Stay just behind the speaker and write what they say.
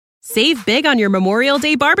Save big on your Memorial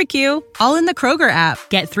Day barbecue, all in the Kroger app.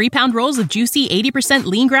 Get 3-pound rolls of juicy 80%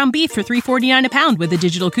 lean ground beef for $3.49 a pound with a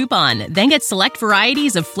digital coupon. Then get select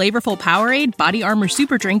varieties of flavorful Powerade, Body Armor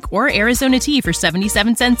Super Drink, or Arizona tea for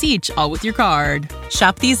 77 cents each, all with your card.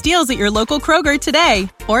 Shop these deals at your local Kroger today,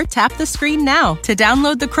 or tap the screen now to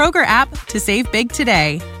download the Kroger app to save big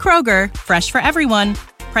today. Kroger, fresh for everyone.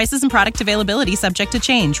 Prices and product availability subject to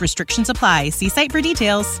change. Restrictions apply. See site for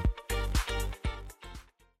details.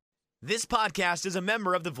 This podcast is a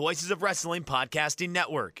member of the Voices of Wrestling Podcasting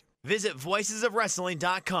Network. Visit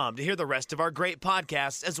voicesofwrestling.com to hear the rest of our great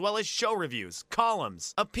podcasts, as well as show reviews,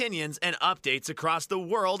 columns, opinions, and updates across the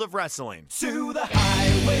world of wrestling. To the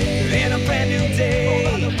highway in a brand new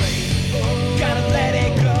day. Gotta let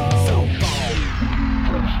it go.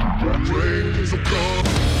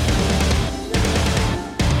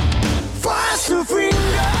 Fast to finger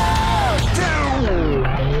down.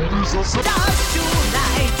 Dance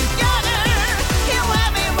tonight together. Hear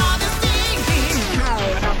everybody singing.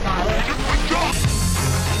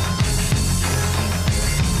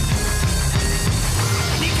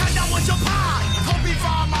你看到我就怕，头皮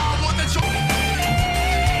发麻，我的手。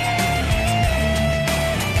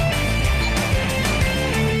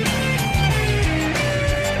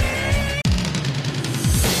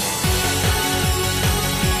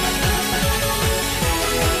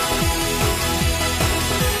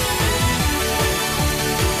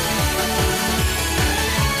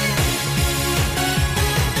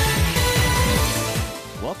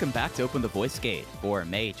Welcome back to Open the Voice Gate for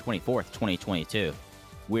May 24th, 2022.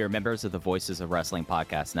 We are members of the Voices of Wrestling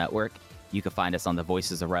Podcast Network. You can find us on the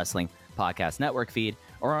Voices of Wrestling Podcast Network feed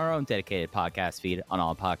or our own dedicated podcast feed on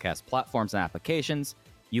all podcast platforms and applications.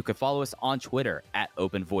 You can follow us on Twitter at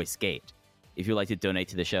Open Voice Gate. If you'd like to donate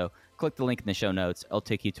to the show, click the link in the show notes. It'll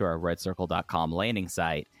take you to our redcircle.com landing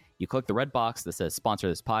site. You click the red box that says sponsor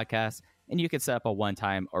this podcast, and you can set up a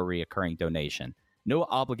one-time or reoccurring donation. No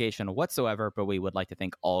obligation whatsoever, but we would like to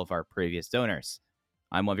thank all of our previous donors.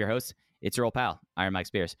 I'm one of your hosts. It's your old pal, Iron Mike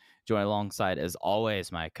Spears. Joined alongside, as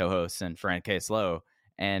always, my co-host and friend, K. Slow.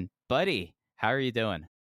 And, buddy, how are you doing?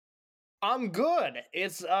 I'm good.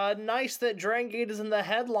 It's nice that Dragon Gate is in the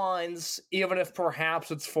headlines, even if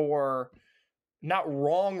perhaps it's for not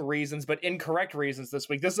wrong reasons, but incorrect reasons this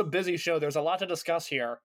week. This is a busy show. There's a lot to discuss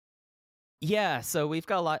here. Yeah, so we've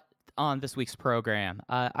got a lot on this week's program.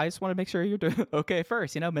 I just want to make sure you're doing okay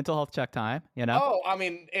first, mental health check time, Oh, I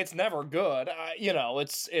mean, it's never good.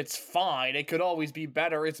 It's fine. It could always be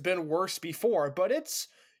better. It's been worse before, but it's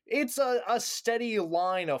a steady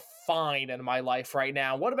line of fine in my life right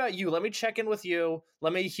now. What about you? Let me check in with you.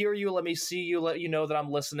 Let me hear you. Let me see you. Let you know that I'm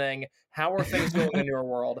listening. How are things going in your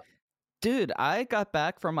world? Dude, I got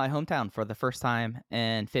back from my hometown for the first time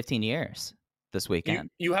in 15 years. This weekend.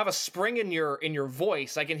 You have a spring in your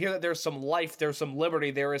voice. I can hear that there's some life, there's some liberty,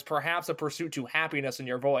 there is perhaps a pursuit to happiness in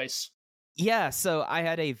your voice. Yeah, so I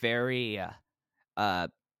had a very I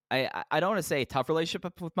don't want to say tough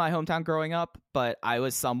relationship with my hometown growing up, but I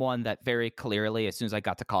was someone that very clearly, as soon as I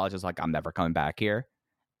got to college, I was like, I'm never coming back here.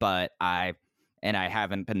 But I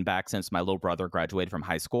haven't been back since my little brother graduated from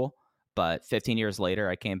high school. But 15 years later,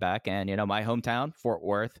 I came back, and my hometown, Fort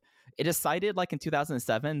Worth, it decided in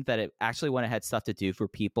 2007 that it actually went ahead stuff to do for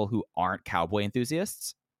people who aren't cowboy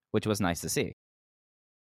enthusiasts, which was nice to see.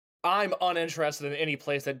 I'm uninterested in any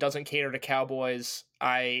place that doesn't cater to cowboys.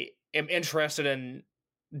 I am interested in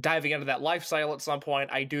diving into that lifestyle at some point.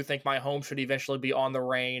 I do think my home should eventually be on the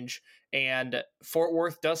range, and Fort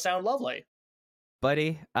Worth does sound lovely.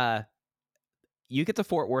 Buddy, you get to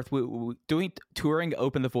Fort Worth. We're doing touring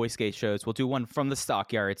Open the Voice Gate shows. We'll do one from the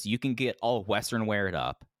stockyards. You can get all Western weared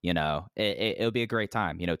up. It'll be a great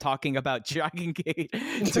time. Talking about Dragon Gate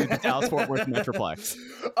to the Dallas Fort Worth Metroplex.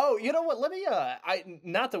 Oh, you know what? Let me.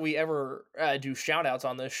 Not that we ever do shout outs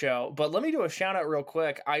on this show, but let me do a shout out real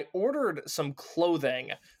quick. I ordered some clothing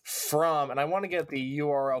from, and I want to get the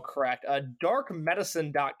URL correct.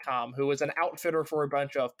 Darkmedicine.com, who is an outfitter for a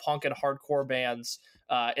bunch of punk and hardcore bands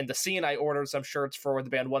in the scene. I ordered some shirts for the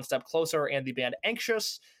band One Step Closer and the band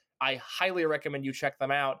Anxious. I highly recommend you check them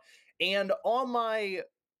out. And on my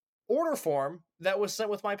order form that was sent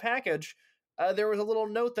with my package, there was a little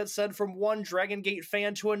note that said, "From one Dragon Gate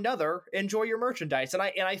fan to another, enjoy your merchandise." And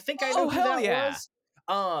I think I know who that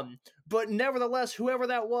was. But nevertheless, whoever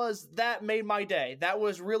that was, that made my day. That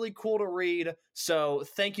was really cool to read. So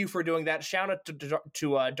thank you for doing that. Shout out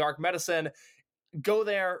to Dark Medicine. Go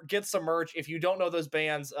there, get some merch. If you don't know those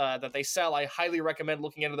bands that they sell, I highly recommend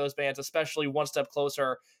looking into those bands, especially One Step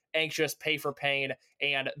Closer, Anxious, Pay for Pain,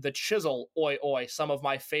 and The Chisel, Oi Oi, some of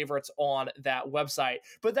my favorites on that website.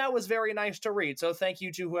 But that was very nice to read, so thank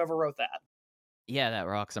you to whoever wrote that. Yeah, that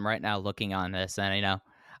rocks. I'm right now looking on this, and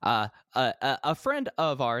a friend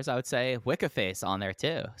of ours, I would say, Wiccaface on there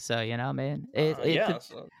too. So man, it could. Yeah,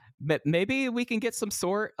 so Maybe we can get some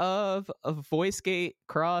sort of a VoiceGate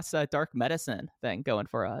cross dark medicine thing going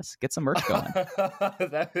for us. Get some merch going.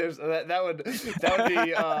 that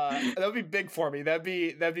would be big for me. That'd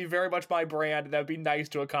be very much my brand. That'd be nice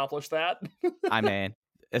to accomplish that. I mean,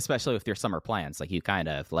 especially with your summer plans, like you kind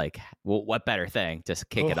of like, well, what better thing to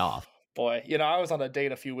kick it off? Boy, I was on a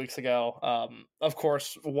date a few weeks ago. Of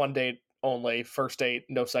course, one date only, first date,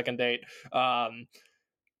 no second date.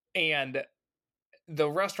 And the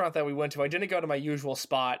restaurant that we went to, I didn't go to my usual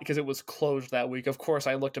spot because it was closed that week. Of course,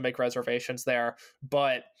 I looked to make reservations there,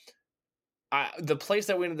 but the place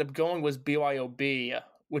that we ended up going was BYOB,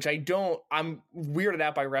 which I'm weirded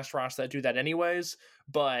out by restaurants that do that anyways.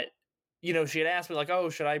 But, she had asked me like, oh,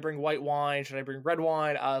 should I bring white wine? Should I bring red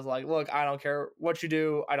wine? I was like, look, I don't care what you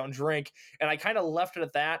do. I don't drink. And I kind of left it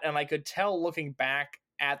at that. And I could tell looking back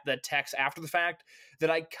at the text after the fact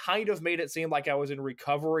that I kind of made it seem like I was in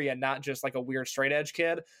recovery and not just like a weird straight edge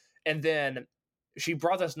kid. And then she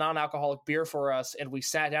brought this non-alcoholic beer for us, and we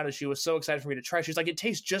sat down, and she was so excited for me to try. She's like, it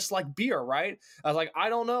tastes just like beer, right? I was like, I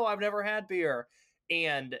don't know. I've never had beer.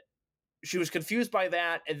 And she was confused by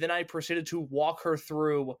that. And then I proceeded to walk her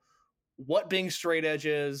through what being straight edge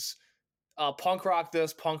is, punk rock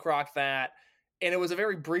this, punk rock that. And it was a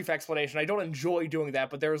very brief explanation. I don't enjoy doing that,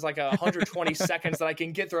 but there's like 120 seconds that I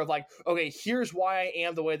can get through of like, okay, here's why I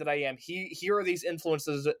am the way that I am. Here are these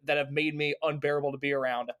influences that have made me unbearable to be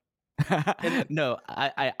around. No,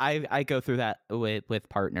 I go through that with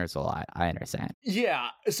partners a lot. I understand. Yeah.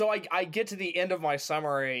 So I get to the end of my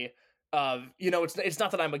summary of, it's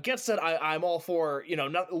not that I'm against it. I'm all for,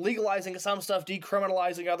 not legalizing some stuff,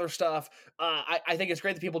 decriminalizing other stuff. I think it's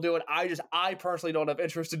great that people do it. I personally don't have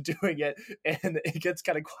interest in doing it. And it gets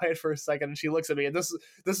kind of quiet for a second, and she looks at me, and this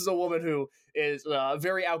is a woman who is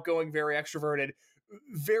very outgoing, very extroverted,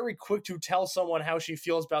 very quick to tell someone how she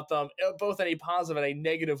feels about them, both in a positive and a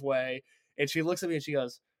negative way. And she looks at me and she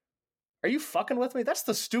goes, are you fucking with me? That's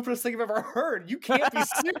the stupidest thing I've ever heard. You can't be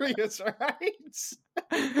serious, right?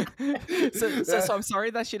 So I'm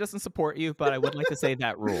sorry that she doesn't support you, but I would like to say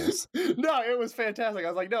that rules. No, it was fantastic. I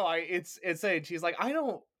was like, no, it's insane. She's like, I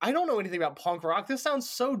don't know anything about punk rock. This sounds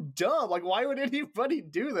so dumb. Like, why would anybody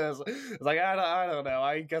do this? It's like, I don't know.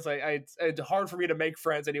 I guess it's hard for me to make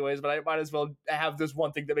friends anyways, but I might as well have this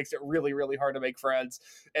one thing that makes it really, really hard to make friends.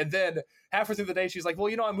 And then halfway through the day, she's like,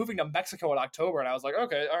 well, I'm moving to Mexico in October. And I was like,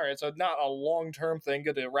 okay, all right. So not a long-term thing.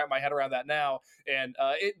 Good to wrap my head around that now. And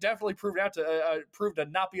it definitely proved to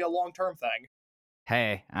not be a long-term thing.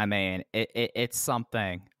 Hey, I mean, it's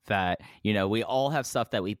something that, we all have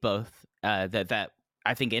stuff that we both, that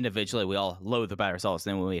I think individually we all loathe about ourselves.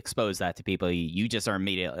 And then when we expose that to people, you just are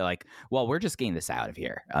immediately like, well, we're just getting this out of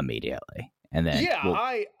here immediately. And then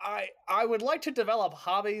I would like to develop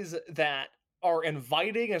hobbies that are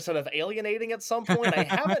inviting instead of alienating at some point. I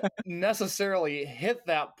haven't necessarily hit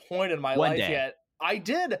that point in my life yet. I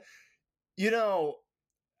did,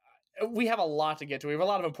 we have a lot to get to. We have a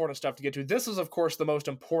lot of important stuff to get to. This is, of course, the most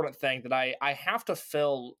important thing that I have to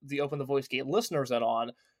fill the Open the Voice Gate listeners in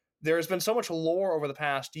on. There has been so much lore over the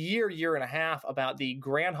past year and a half about the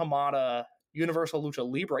Gran Hamada Universal Lucha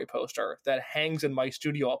Libre poster that hangs in my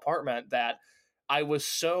studio apartment that I was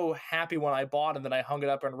so happy when I bought, and then I hung it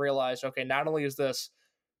up and realized, okay, not only is this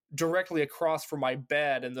directly across from my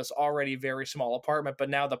bed in this already very small apartment, but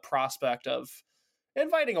now the prospect of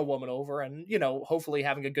inviting a woman over and, hopefully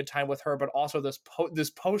having a good time with her, but also this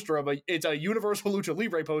poster of it's a Universal Lucha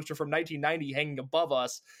Libre poster from 1990 hanging above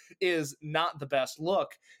us is not the best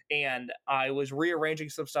look. And I was rearranging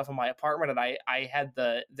some stuff in my apartment, and I had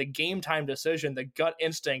the game time decision, the gut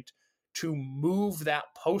instinct to move that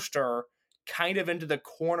poster kind of into the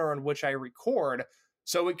corner in which I record.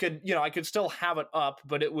 So it could, I could still have it up,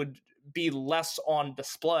 but it would be less on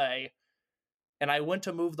display. And I went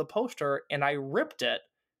to move the poster, and I ripped it.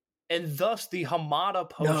 And thus the Hamada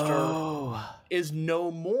poster is no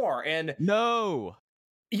more. And no,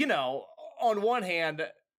 on one hand,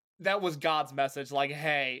 that was God's message. Like,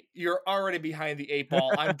 hey, you're already behind the 8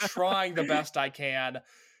 ball. I'm trying the best I can.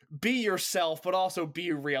 Be yourself, but also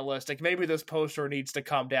be realistic. Maybe this poster needs to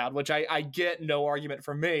come down, which I get, no argument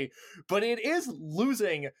from me. But it is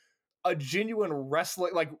losing a genuine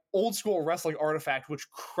wrestling, like old school wrestling artifact, which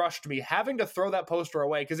crushed me. Having to throw that poster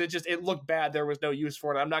away because it looked bad. There was no use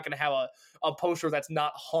for it. I'm not going to have a poster that's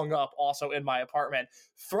not hung up also in my apartment.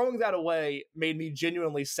 Throwing that away made me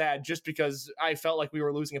genuinely sad, just because I felt like we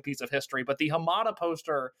were losing a piece of history. But the Hamada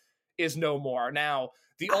poster is no more. Now,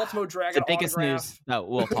 the Ultimo Dragon the biggest autograph... news that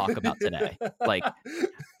we'll talk about today. Like,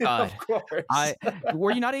 God, of course.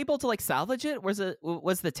 Were you not able to like salvage it? Was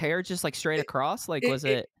the tear just like straight across? Like, was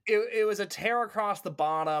it? It was a tear across the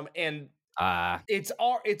bottom, and it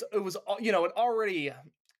was, you know, it already.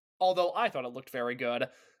 Although I thought it looked very good,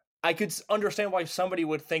 I could understand why somebody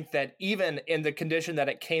would think that even in the condition that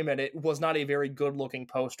it came in, it was not a very good looking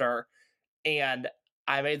poster. And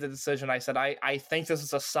I made the decision. I said, I think this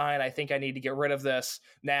is a sign. I think I need to get rid of this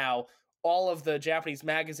now. All of the Japanese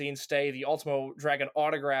magazines stay. The Ultimo Dragon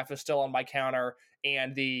autograph is still on my counter,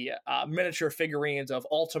 and the miniature figurines of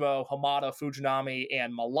Ultimo, Hamada, Fujinami,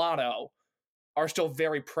 and Milano are still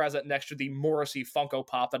very present next to the Morrissey Funko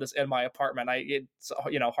Pop that is in my apartment. It's,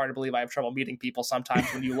 you know, hard to believe I have trouble meeting people sometimes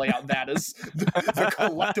when you lay out that as the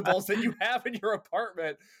collectibles that you have in your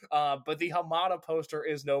apartment. But the Hamada poster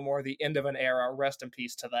is no more. The end of an era. Rest in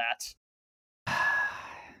peace to that.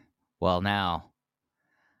 Well, now,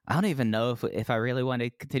 I don't even know if I really want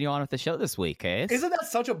to continue on with the show this week, Case. Isn't that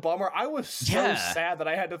such a bummer? I was so sad that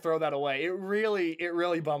I had to throw that away. It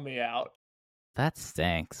really bummed me out. That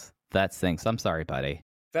stinks. I'm sorry, buddy.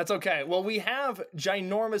 That's okay. Well, we have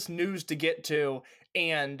ginormous news to get to,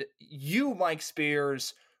 and you, Mike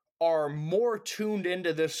Spears, are more tuned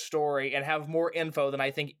into this story and have more info than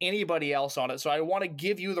I think anybody else on it. So I want to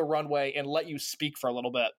give you the runway and let you speak for a little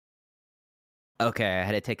bit. Okay, I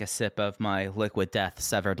had to take a sip of my Liquid Death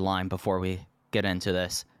severed lime before we get into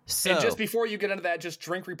this. So, and just before you get into that, just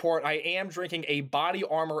drink report. I am drinking a Body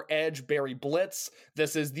Armor Edge Berry Blitz.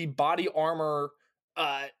 This is the Body Armor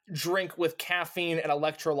drink with caffeine and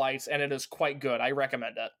electrolytes, and it is quite good. I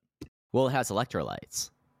recommend it. Well, it has electrolytes.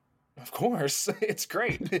 Of course. It's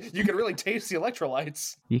great. You can really taste the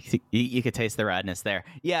electrolytes. You could taste the radness there.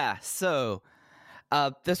 Yeah, so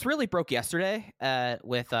this really broke yesterday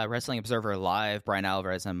with Wrestling Observer Live. Brian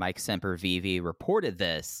Alvarez and Mike Sempervive reported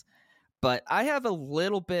this, but I have a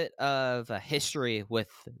little bit of a history with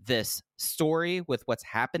this story, with what's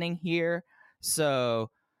happening here. So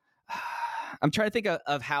I'm trying to think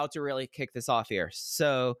of how to really kick this off here.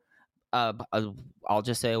 So I'll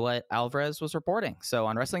just say what Alvarez was reporting. So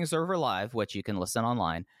on Wrestling Observer Live, which you can listen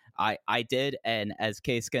online, I did, and as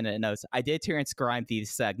Case Skinner knows, I did transcribe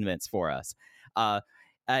these segments for us.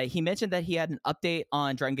 He mentioned that he had an update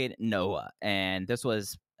on Dragon Gate Noah, and this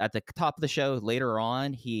was at the top of the show. Later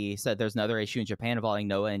on, he said there's another issue in Japan involving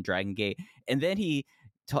Noah and Dragon Gate, and then he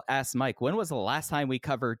asked Mike, when was the last time we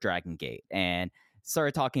covered Dragon Gate? And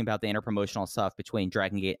started talking about the interpromotional stuff between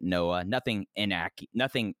Dragon Gate and Noah. Nothing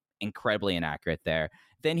incredibly inaccurate there.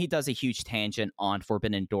 Then he does a huge tangent on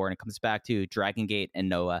Forbidden Door and it comes back to Dragon Gate and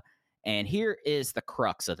Noah. And here is the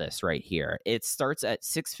crux of this right here. It starts at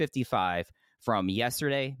 6:55 from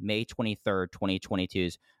yesterday, May 23rd,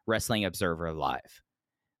 2022's Wrestling Observer Live.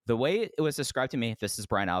 The way it was described to me, this is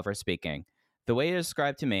Brian Alvarez speaking, the way it was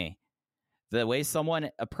described to me, the way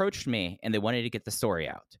someone approached me and they wanted to get the story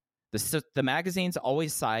out. The magazines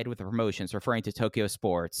always side with the promotions, referring to Tokyo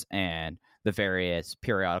Sports and the various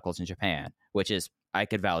periodicals in Japan, which is, I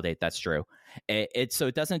could validate that's true. So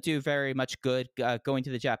it doesn't do very much good going to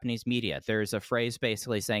the Japanese media. There's a phrase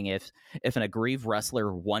basically saying if an aggrieved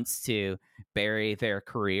wrestler wants to bury their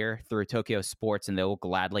career through Tokyo Sports, and they will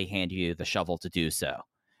gladly hand you the shovel to do so.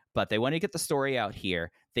 But they want to get the story out here,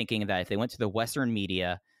 thinking that if they went to the Western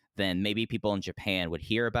media, then maybe people in Japan would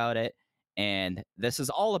hear about it. And this is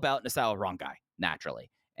all about Nosawa Rongai, naturally.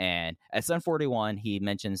 And at Sun 41, he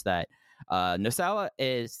mentions that Nosawa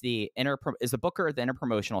is the booker of the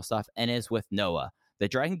interpromotional stuff and is with Noah. The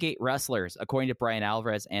Dragon Gate wrestlers, according to Brian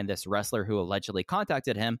Alvarez and this wrestler who allegedly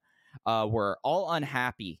contacted him, were all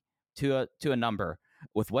unhappy to a number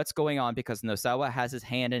with what's going on because Nosawa has his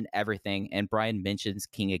hand in everything, and Brian mentions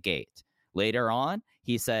King of Gate. Later on,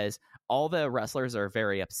 he says all the wrestlers are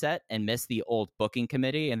very upset and miss the old booking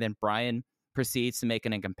committee, and then Brian proceeds to make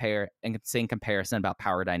an insane comparison about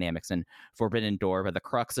power dynamics and Forbidden Door, but the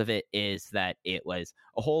crux of it is that it was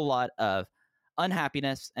a whole lot of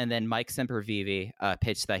unhappiness. And then Mike Sempervive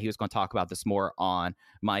pitched that he was going to talk about this more on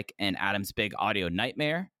Mike and Adam's Big Audio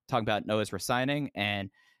Nightmare, talking about Noah's resigning. And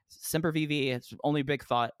Sempervive's only big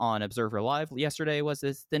thought on Observer Live yesterday was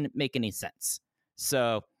this didn't make any sense.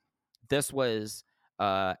 So this was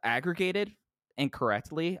aggregated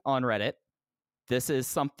incorrectly on Reddit. This is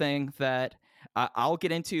something that I'll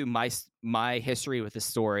get into my history with the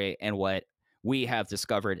story and what we have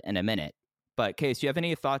discovered in a minute. But Case, do you have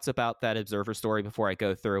any thoughts about that Observer story before I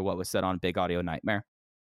go through what was said on Big Audio Nightmare?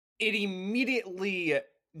 It immediately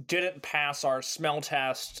didn't pass our smell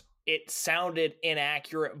test. It sounded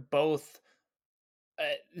inaccurate, both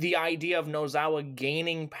the idea of Nosawa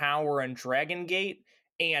gaining power in Dragon Gate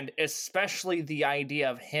And especially the idea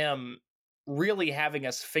of him really having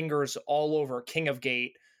his fingers all over King of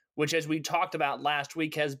Gate, which, as we talked about last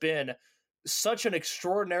week, has been such an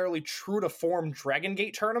extraordinarily true to form Dragon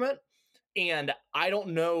Gate tournament. And I don't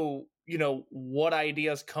know, what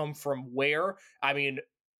ideas come from where. I mean,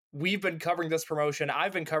 we've been covering this promotion.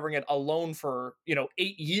 I've been covering it alone for,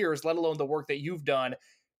 8 years, let alone the work that you've done.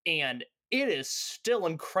 And it is still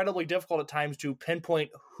incredibly difficult at times to pinpoint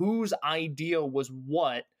whose idea was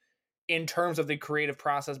what in terms of the creative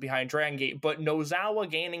process behind Dragon Gate. But Nozawa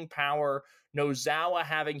gaining power, Nozawa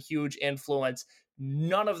having huge influence,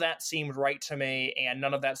 none of that seemed right to me, and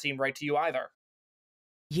none of that seemed right to you either.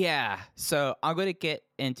 Yeah, so I'm going to get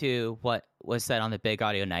into what was said on the Big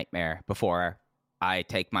Audio Nightmare before I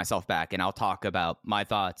take myself back, and I'll talk about my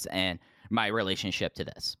thoughts and my relationship to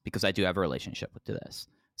this, because I do have a relationship to this.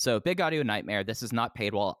 So Big Audio Nightmare, this is not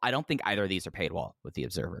paid wall. I don't think either of these are paid wall with the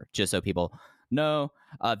Observer, just so people know.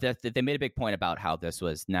 They made a big point about how this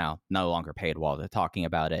was now no longer paid wall. They're talking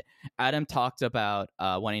about it. Adam talked about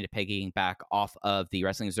wanting to piggyback off of the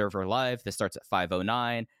Wrestling Observer Live. This starts at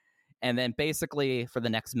 5:09. And then basically for the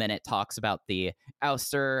next minute talks about the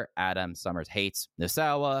ouster. Adam Summers hates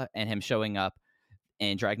Nosawa and him showing up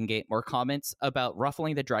in Dragon Gate. More comments about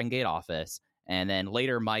ruffling the Dragon Gate office. And then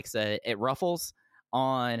later Mike said it ruffles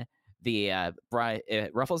on the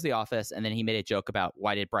it ruffles the office. And then he made a joke about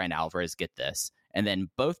why did Brian Alvarez get this? And then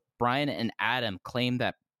both Brian and Adam claim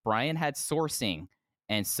that Brian had sourcing,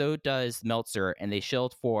 and so does Meltzer. And they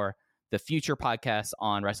shilled for the future podcast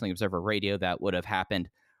on Wrestling Observer Radio that would have happened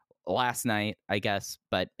last night, I guess,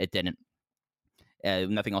 but it didn't.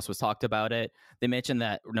 Nothing else was talked about it. They mentioned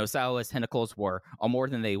that Nosawa's tentacles were more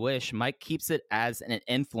than they wish. Mike keeps it as an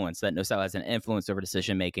influence, that Nosawa has an influence over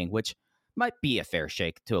decision making, which might be a fair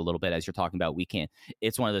shake to a little bit, as you're talking about.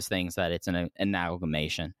 It's one of those things that it's an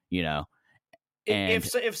amalgamation, And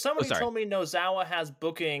if somebody told me Nosawa has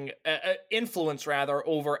booking influence rather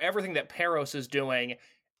over everything that Peros is doing,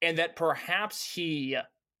 and that perhaps he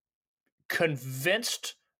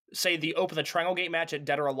convinced, say, the Open the Triangle Gate match at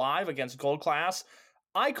Dead or Alive against Gold Class,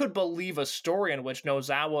 I could believe a story in which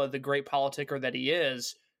Nosawa, the great politicker that he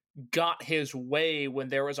is, got his way when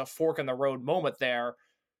there was a fork in the road moment there.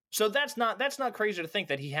 So that's not crazy to think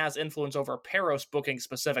that he has influence over Peros booking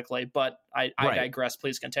specifically, but I digress.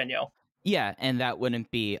 Please continue. Yeah, and that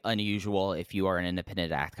wouldn't be unusual if you are an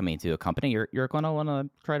independent act coming into a company. You're going to want to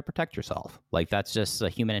try to protect yourself. Like, that's just a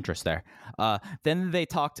human interest there. Then they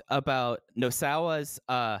talked about Nosawa's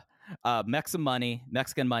Mexican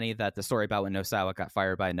money, that the story about when Nosawa got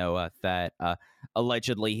fired by Noah, that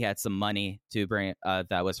allegedly he had some money to bring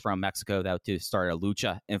that was from Mexico to start a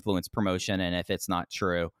lucha influence promotion, and if it's not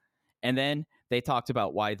true. And then they talked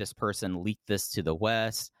about why this person leaked this to the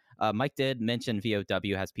West. Mike did mention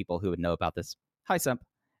VOW has people who would know about this. Hi, Simp.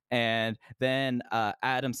 And then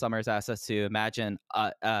Adam Summers asked us to imagine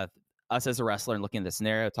us as a wrestler and looking at the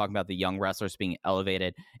scenario, talking about the young wrestlers being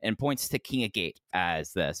elevated, and points to King of Gate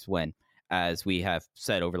as this, when, as we have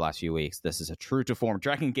said over the last few weeks, this is a true to form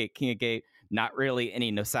Dragon Gate, King of Gate, not really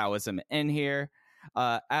any Nosawism in here.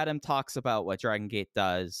 Adam talks about what Dragon Gate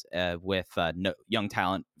does with young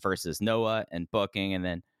talent versus Noah and booking, and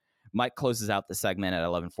then Mike closes out the segment at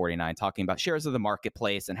 11:49 talking about shares of the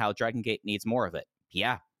marketplace and how Dragon Gate needs more of it.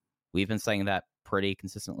 Yeah, we've been saying that pretty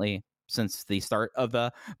consistently since the start of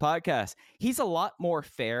the podcast. He's a lot more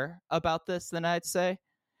fair about this than I'd say.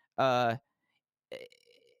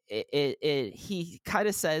 He kind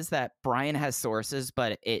of says that Brian has sources,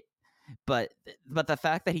 but the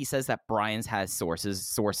fact that he says that Brian's has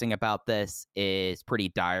sourcing about this is pretty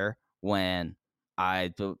dire. When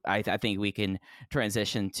I think we can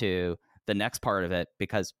transition to the next part of it,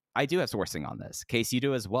 because I do have sourcing on this. Case, you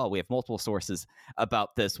do as well. We have multiple sources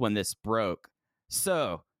about this when this broke.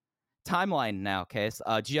 So, timeline now, Case.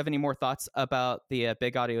 Do you have any more thoughts about the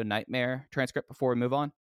Big Audio Nightmare transcript before we move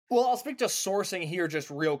on? Well, I'll speak to sourcing here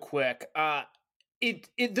just real quick.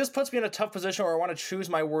 This puts me in a tough position where I want to choose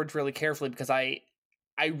my words really carefully, because I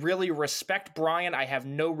really respect Brian. I have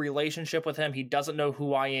no relationship with him. He doesn't know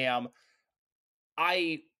who I am.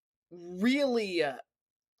 I really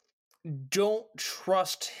don't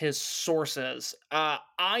trust his sources.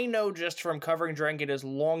 I know just from covering Dragon Gate as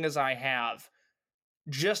long as I have,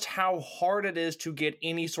 just how hard it is to get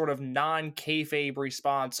any sort of non-kayfabe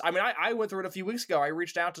response. I mean, I went through it a few weeks ago. I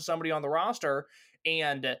reached out to somebody on the roster,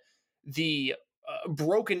 and the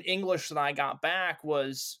broken English that I got back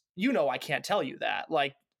was, I can't tell you that.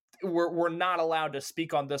 Like, we're not allowed to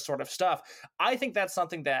speak on this sort of stuff. I think that's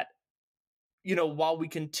something that, while we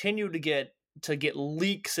continue to get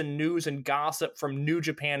leaks and news and gossip from New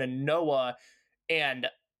Japan and Noah, and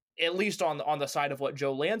at least on the side of what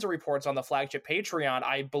Joe Lanza reports on the flagship Patreon,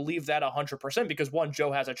 I believe that 100% because one,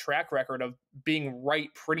 Joe has a track record of being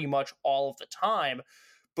right pretty much all of the time,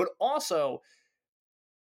 but also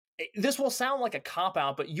this will sound like a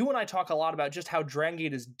cop-out, but you and I talk a lot about just how Dragon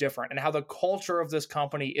Gate is different and how the culture of this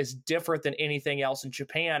company is different than anything else in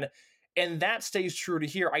Japan, and that stays true to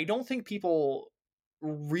here. I don't think people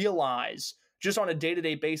realize just on a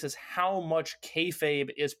day-to-day basis how much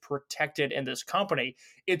kayfabe is protected in this company.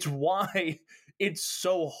 It's why it's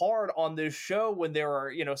so hard on this show when there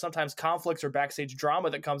are, sometimes conflicts or backstage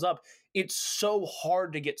drama that comes up. It's so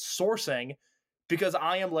hard to get sourcing because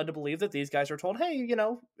I am led to believe that these guys are told, hey,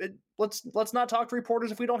 let's not talk to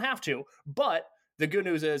reporters if we don't have to. But the good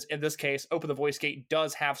news is, in this case, Open the Voice Gate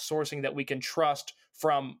does have sourcing that we can trust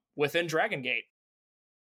from within Dragon Gate.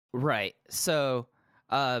 Right. So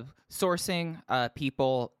sourcing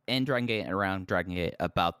people in Dragon Gate and around Dragon Gate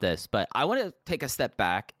about this. But I want to take a step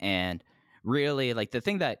back and really, like, the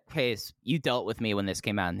thing that, Pace, you dealt with me when this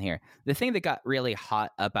came out in here. The thing that got really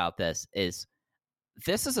hot about this is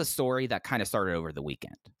a story that kind of started over the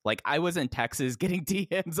weekend. Like, I was in Texas getting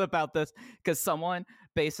DMs about this because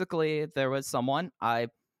there was someone, I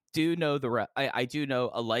do know I do know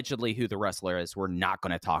allegedly who the wrestler is. We're not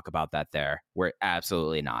going to talk about that there. We're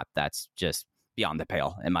absolutely not. That's just beyond the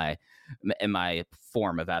pale in my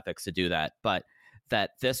form of ethics to do that. But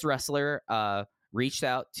that this wrestler reached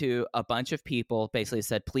out to a bunch of people, basically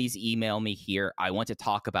said, please email me here. I want to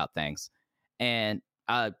talk about things. And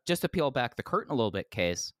just to peel back the curtain a little bit,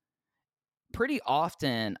 Case, pretty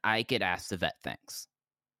often I get asked to vet things.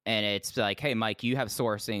 And it's like, hey, Mike, you have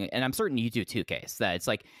sourcing, and I'm certain you do too, Case, that it's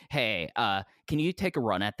like, hey, can you take a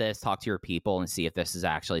run at this, talk to your people, and see if this is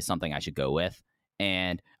actually something I should go with?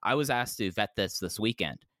 And I was asked to vet this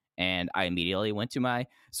weekend, and I immediately went to my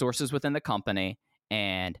sources within the company,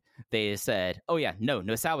 and they said, oh, yeah, no,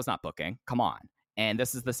 Sal was not booking. Come on. And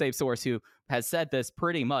this is the same source who has said this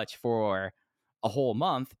pretty much for a whole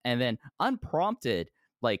month, and then unprompted,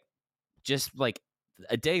 just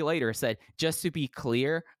a day later said, just to be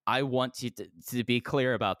clear, I want you to be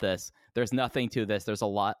clear about this. There's nothing to this. There's a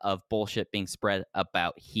lot of bullshit being spread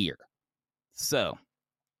about here. So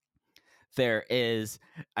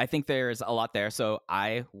I think there's a lot there. So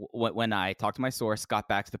when I talked to my source, got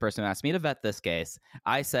back to the person who asked me to vet this case,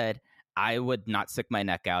 I said, I would not stick my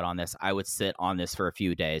neck out on this. I would sit on this for a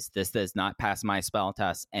few days. This does not pass my spell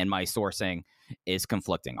test, and my sourcing is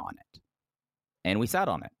conflicting on it. And we sat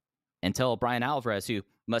on it until Brian Alvarez, who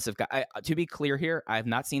must have got, to be clear here, I have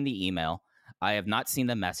not seen the email. I have not seen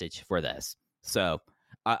the message for this. So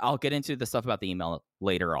I'll get into the stuff about the email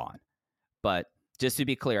later on. But just to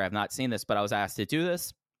be clear, I have not seen this, but I was asked to do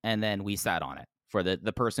this, and then we sat on it. For the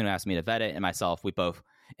person who asked me to vet it and myself, we both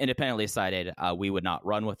independently decided we would not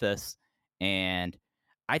run with this. And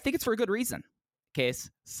I think it's for a good reason, Case.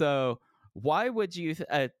 So why would you...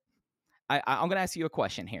 I'm going to ask you a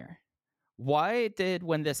question here. Why did,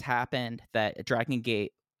 when this happened, that Dragon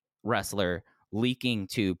Gate wrestler leaking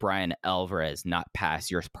to Brian Alvarez not pass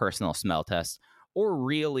your personal smell test, or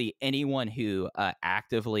really anyone who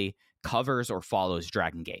actively covers or follows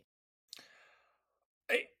Dragon Gate?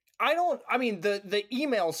 The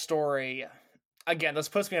email story, again, this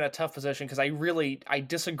puts me in a tough position because I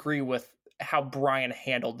disagree with how Brian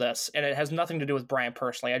handled this, and it has nothing to do with Brian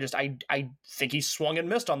personally. I think he swung and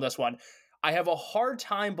missed on this one. I have a hard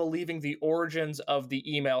time believing the origins of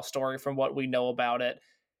the email story from what we know about it.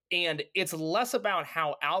 And it's less about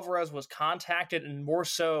how Alvarez was contacted and more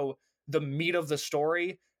so the meat of the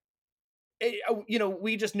story.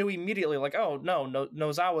 We just knew immediately, like, oh, no,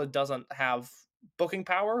 Nozawa doesn't have booking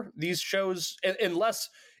power. These shows, unless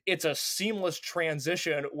it's a seamless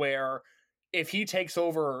transition where if he takes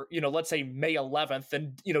over, let's say May 11th,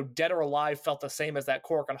 then, Dead or Alive felt the same as that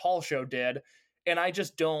Cork and Hall show did. And I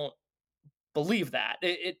just don't believe that.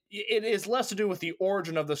 It is less to do with the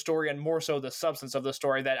origin of the story and more so the substance of the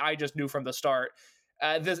story that I just knew from the start.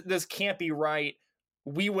 This can't be right.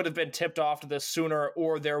 We would have been tipped off to this sooner,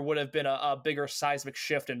 or there would have been a bigger seismic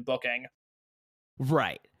shift in booking.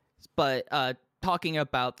 Right. But talking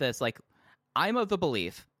about this, I'm of the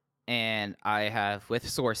belief, and I have with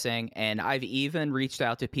sourcing, and I've even reached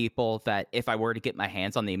out to people that if I were to get my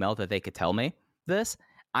hands on the email that they could tell me this,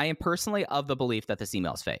 I am personally of the belief that this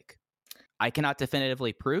email is fake. I cannot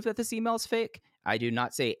definitively prove that this email is fake. I do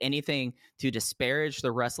not say anything to disparage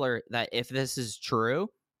the wrestler that if this is true,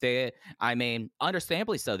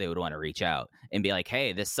 understandably so, they would want to reach out and be like,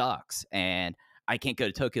 hey, this sucks. And I can't go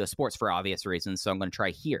to Tokyo Sports for obvious reasons, so I'm going to try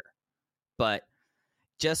here. But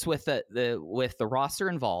just with the roster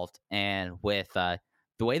involved and with the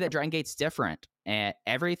way that Dragon Gate's different, And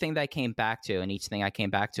everything that I came back to, and each thing I came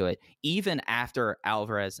back to it, even after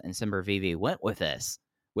Alvarez and Simbervivi went with this,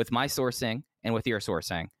 with my sourcing and with your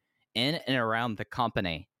sourcing, in and around the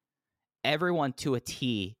company, everyone to a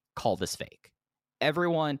T called this fake.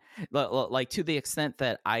 Everyone, like to the extent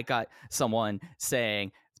that I got someone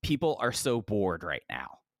saying, people are so bored right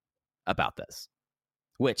now about this,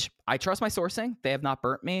 which I trust my sourcing. They have not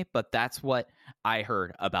burnt me, but that's what I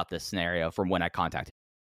heard about this scenario from when I contacted.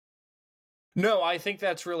 No, I think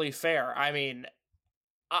that's really fair. I mean,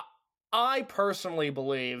 I personally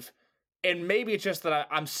believe, and maybe it's just that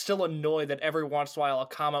I'm still annoyed that every once in a while a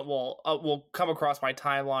comment will come across my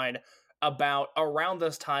timeline about around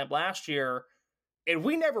this time last year, and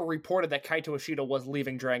we never reported that Kaito Ishida was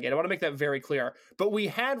leaving Dragon Gate. I want to make that very clear. But we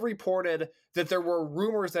had reported that there were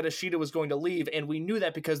rumors that Ishida was going to leave, and we knew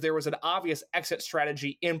that because there was an obvious exit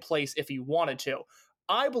strategy in place if he wanted to.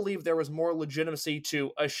 I believe there was more legitimacy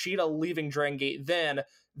to Ishida leaving Dragon Gate then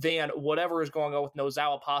than whatever is going on with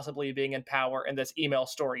Nozawa possibly being in power in this email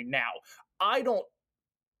story now. I don't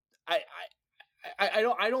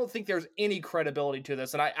think there's any credibility to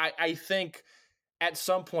this, and I think at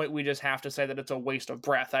some point we just have to say that it's a waste of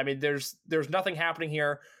breath. I mean, there's nothing happening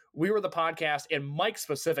here. We were the podcast, and Mike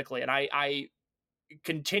specifically, and I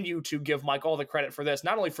continue to give Mike all the credit for this,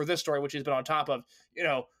 not only for this story, which he's been on top of,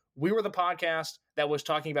 we were the podcast that was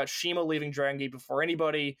talking about Shima leaving Dragon Gate before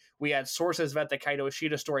anybody. We had sources vet the Kaito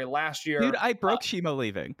Ishida story last year. Dude, I broke Shima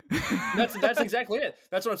leaving. That's exactly it.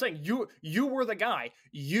 That's what I'm saying. You were the guy.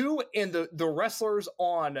 You and the wrestlers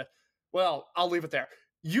on, well, I'll leave it there.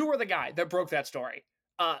 You were the guy that broke that story.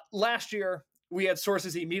 Last year, we had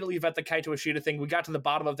sources immediately vet the Kaito Ishida thing. We got to the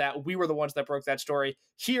bottom of that. We were the ones that broke that story.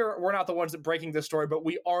 Here, we're not the ones that breaking this story, but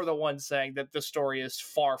we are the ones saying that the story is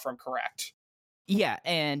far from correct. Yeah,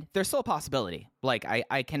 and there's still a possibility. Like,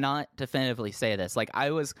 I cannot definitively say this. Like,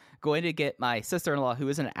 I was going to get my sister-in-law, who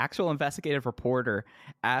is an actual investigative reporter,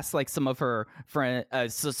 ask like some of her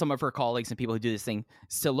some of her colleagues and people who do this thing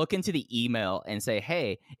to look into the email and say,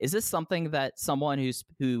 hey, is this something that someone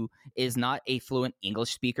who is not a fluent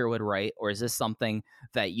English speaker would write, or is this something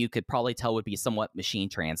that you could probably tell would be somewhat machine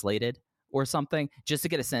translated or something, just to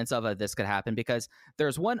get a sense of this could happen? Because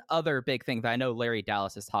there's one other big thing that I know Larry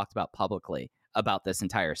Dallas has talked about publicly about this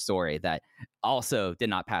entire story that also did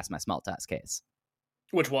not pass my smell test case.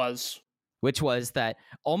 Which was that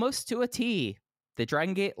almost to a T, the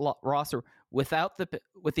Dragon Gate roster, with the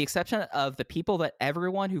exception of the people that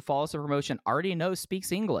everyone who follows the promotion already knows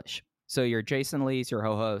speaks English. So your Jason Lees, your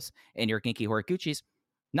Ho-Hos, and your Genki Horiguchis,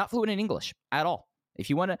 not fluent in English at all. If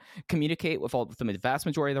you want to communicate with the vast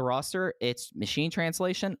majority of the roster, it's machine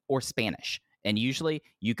translation or Spanish. And usually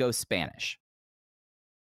you go Spanish.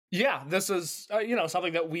 Yeah, this is,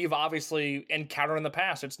 something that we've obviously encountered in the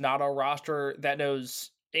past. It's not a roster that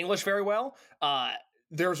knows English very well.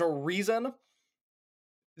 There's a reason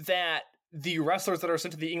that the wrestlers that are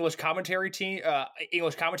sent to the English commentary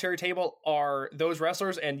table are those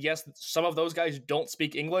wrestlers. And yes, some of those guys don't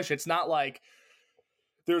speak English. It's not like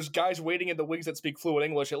there's guys waiting in the wings that speak fluent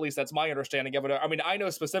English. At least that's my understanding of it. I mean, I know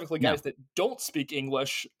specifically guys that don't speak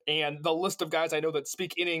English, and the list of guys I know that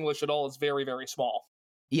speak any English at all is very, very small.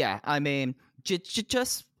 Yeah, I mean,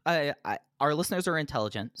 our listeners are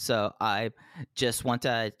intelligent, so I just want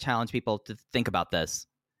to challenge people to think about this.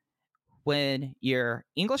 When your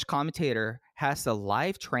English commentator has to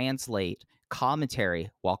live translate commentary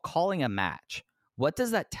while calling a match, what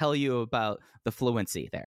does that tell you about the fluency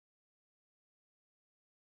there?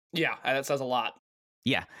 Yeah, that says a lot.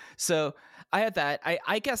 Yeah, so I had that.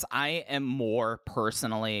 I guess I am more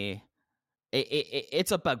personally,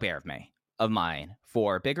 it's a bugbear of mine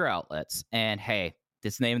for bigger outlets. And hey,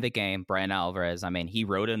 this name of the game, Brian Alvarez, I mean, he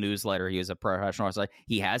wrote a newsletter. He was a professional wrestler.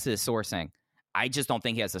 He has his sourcing. I just don't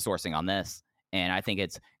think he has the sourcing on this. And I think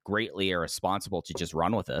it's greatly irresponsible to just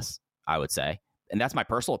run with this, I would say. And that's my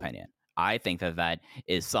personal opinion. I think that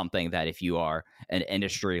is something that if you are an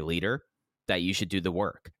industry leader, that you should do the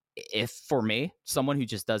work. If, for me, someone who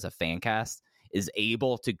just does a fan cast is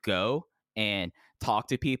able to go and talk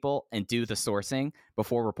to people and do the sourcing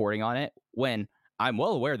before reporting on it, when I'm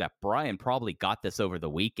well aware that Brian probably got this over the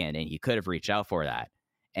weekend and he could have reached out for that.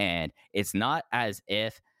 And it's not as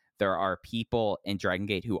if there are people in Dragon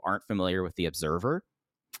Gate who aren't familiar with the Observer.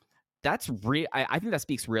 That's I think that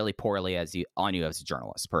speaks really poorly on you as a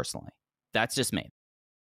journalist, personally. That's just me.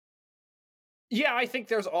 Yeah, I think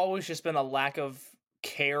there's always just been a lack of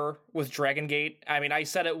care with Dragon Gate. I mean, I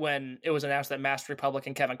said it when it was announced that Master Republic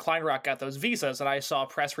and Kevin Kleinrock got those visas, and I saw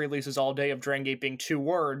press releases all day of Dragon Gate being 2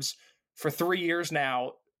 words. For 3 years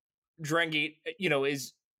now, Dragon Gate,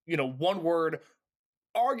 is, one word,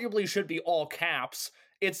 arguably should be all caps,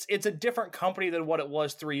 it's a different company than what it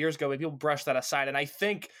was 3 years ago, but people brush that aside. And I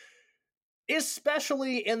think,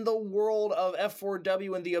 especially in the world of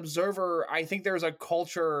F4W and the Observer, I think there's a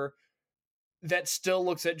culture that still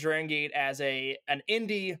looks at Dragon Gate as an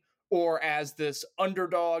indie or as this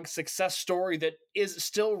underdog success story that is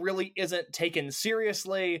still really isn't taken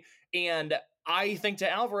seriously. And I think to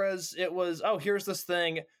Alvarez, it was, oh, here's this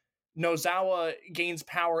thing. Nozawa gains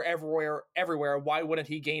power everywhere. Why wouldn't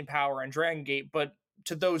he gain power in Dragon Gate? But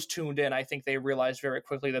to those tuned in, I think they realized very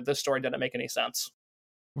quickly that this story didn't make any sense.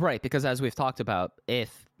 Right, because as we've talked about,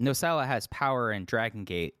 if Nosawa has power in Dragon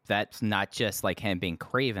Gate, that's not just like him being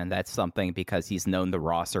Craven. That's something because he's known the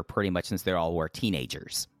roster pretty much since they all were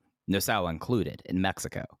teenagers, Nosawa included, in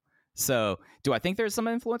Mexico. So, do I think there's some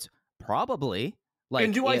influence? Probably. Like,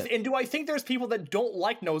 and do I think there's people that don't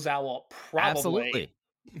like Nozawa? Probably.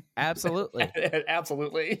 Absolutely.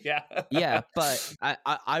 Absolutely. Yeah. Yeah, but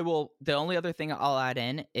I will. The only other thing I'll add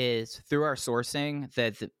in is through our sourcing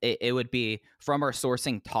that it would be from our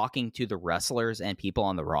sourcing talking to the wrestlers and people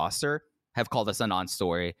on the roster have called us a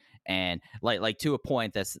non-story. And like to a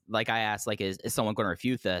point that's like I asked, like, is someone going to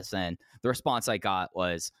refute this? And the response I got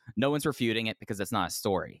was no one's refuting it because it's not a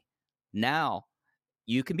story. Now,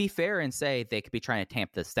 you can be fair and say they could be trying to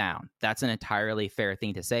tamp this down. That's an entirely fair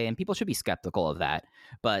thing to say, and people should be skeptical of that.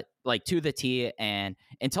 But like to the T, and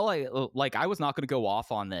until I was not going to go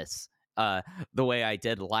off on this the way I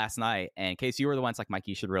did last night. And in case you were the ones like, Mike,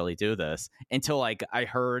 you should really do this, until like I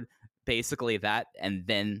heard basically that, and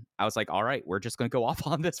then I was like, all right, we're just going to go off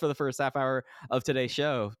on this for the first half hour of today's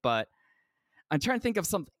show. But I'm trying to think of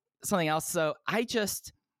something else. So I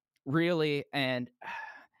just really and.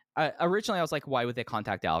 Originally, I was like, why would they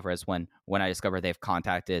contact Alvarez when I discovered they've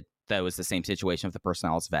contacted, that was the same situation with the person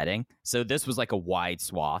I was vetting. So this was like a wide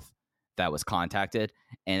swath that was contacted.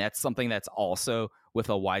 And that's something that's also with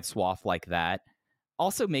a wide swath like that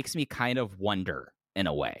also makes me kind of wonder in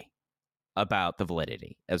a way about the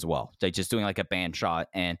validity as well. Like just doing like a band shot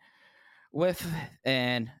and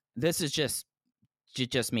this is just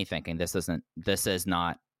me thinking, this is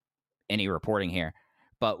not any reporting here,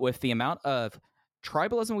 but with the amount of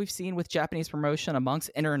tribalism we've seen with Japanese promotion amongst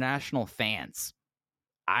international fans,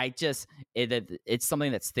 it's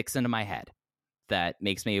something that sticks into my head that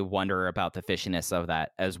makes me wonder about the fishiness of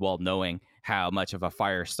that as well, knowing how much of a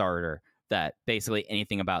fire starter that basically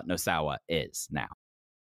anything about Nosawa is now.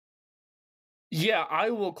 Yeah,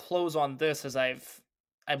 I will close on this as I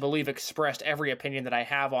believe expressed every opinion that I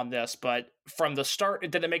have on this, but from the start,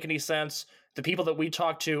 it didn't make any sense. The people that we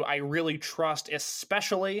talked to, I really trust,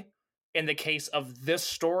 especially in the case of this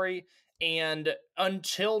story, and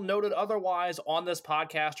until noted otherwise on this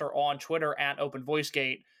podcast or on Twitter at Open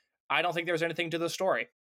VoiceGate, I don't think there's anything to the story.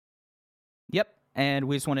 Yep, and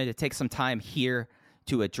we just wanted to take some time here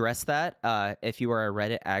to address that. If you are a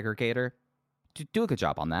Reddit aggregator, do a good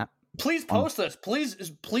job on that. Please post this.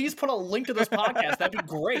 Please put a link to this podcast. That'd be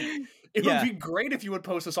great. It would be great if you would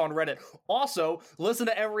post this on Reddit. Also, listen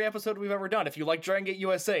to every episode we've ever done. If you like Dragon Gate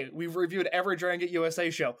USA, we've reviewed every Dragon Gate USA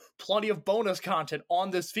show. Plenty of bonus content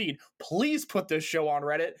on this feed. Please put this show on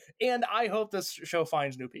Reddit, and I hope this show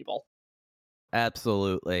finds new people.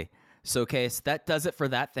 Absolutely. So, Case, that does it for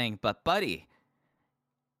that thing. But, buddy,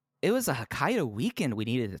 it was a Hokkaido weekend we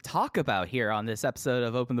needed to talk about here on this episode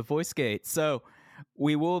of Open the Voice Gate. So,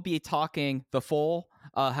 we will be talking the full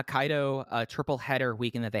Hokkaido triple header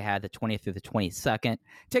weekend that they had, the 20th through the 22nd,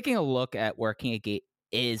 taking a look at where King of Gate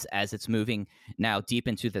is as it's moving now deep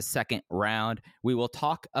into the second round. We will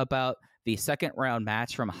talk about the second round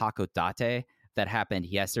match from Hakodate that happened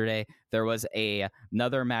yesterday. There was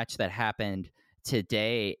another match that happened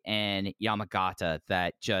today in Yamagata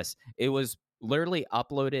that it was literally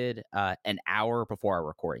uploaded an hour before our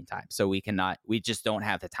recording time. So we just don't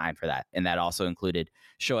have the time for that. And that also included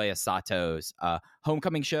Shoya Sato's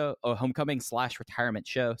homecoming/retirement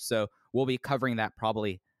show. So we'll be covering that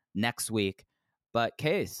probably next week. But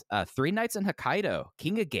Case, 3 nights in Hokkaido,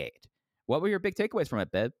 King of Gate. What were your big takeaways from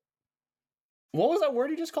it, Bib? What was that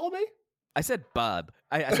word you just called me? I said bub.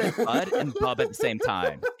 I said bud and bub at the same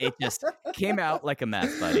time. It just came out like a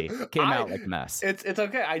mess, buddy. Out like a mess. It's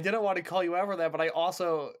okay. I didn't want to call you out for that, but I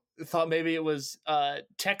also thought maybe it was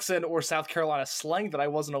Texan or South Carolina slang that I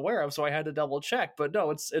wasn't aware of, so I had to double check. But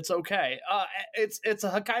no, it's okay. It's a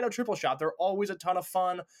Hokkaido triple shot. They're always a ton of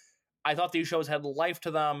fun. I thought these shows had life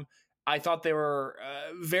to them. I thought they were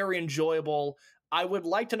very enjoyable. I would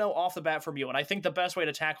like to know off the bat from you, and I think the best way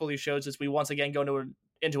to tackle these shows is we once again go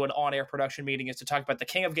into an on-air production meeting is to talk about the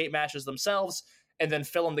King of Gate matches themselves and then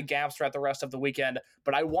fill in the gaps throughout the rest of the weekend.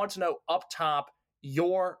 But I want to know up top,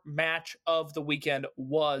 your match of the weekend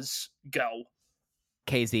was go.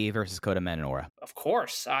 KZ versus Kota Minoura. Of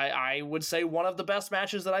course. I would say one of the best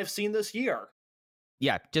matches that I've seen this year.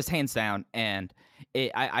 Yeah, just hands down. And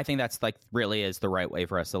I think that's like really is the right way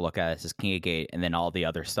for us to look at it, is King of Gate and then all the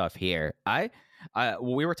other stuff here.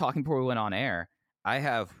 We were talking before we went on air. I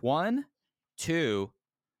have 1, 2,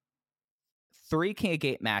 3 King of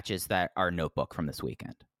Gate matches that are notebook from this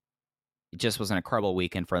weekend. It just was an incredible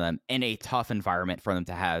weekend for them in a tough environment for them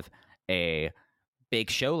to have a big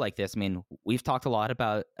show like this. I mean, we've talked a lot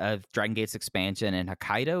about Dragon Gate's expansion, and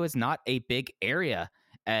Hokkaido is not a big area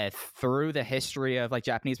through the history of like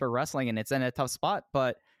Japanese pro wrestling, and it's in a tough spot.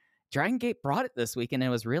 But Dragon Gate brought it this weekend, and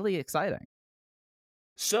it was really exciting.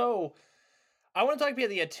 So I want to talk about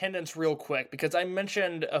the attendance real quick, because I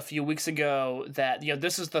mentioned a few weeks ago that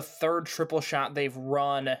this is the third triple shot they've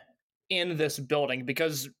run in this building,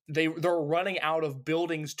 because they're running out of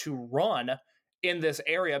buildings to run in this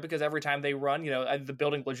area, because every time they run, the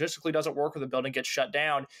building logistically doesn't work, or the building gets shut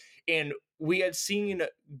down. And we had seen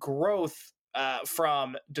growth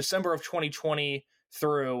from December of 2020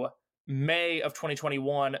 through May of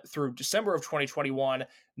 2021 through December of 2021.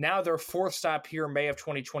 Now their fourth stop here, May of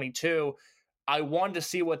 2022. I wanted to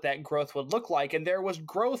see what that growth would look like, and there was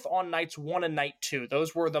growth on nights 1 and night 2.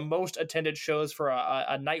 Those were the most attended shows for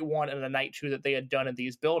a night 1 and a night 2 that they had done in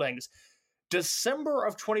these buildings. December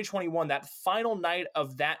of 2021, that final night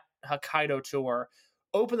of that Hokkaido tour,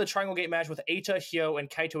 opened the Triangle Gate match with Eita, Hyo, and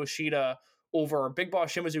Kaito Ishida over Big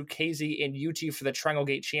Boss Shimizu, KZ, and UT for the Triangle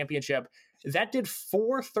Gate Championship. That did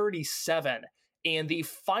 437, and the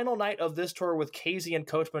final night of this tour with KZ and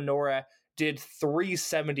Kota Minoura did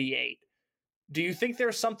 378. Do you think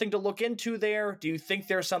there's something to look into there? Do you think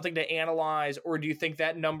there's something to analyze? Or do you think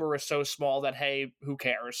that number is so small that, hey, who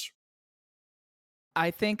cares?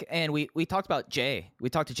 I think, and we talked about Jay. We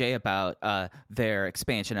talked to Jay about their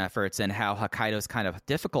expansion efforts and how Hokkaido's kind of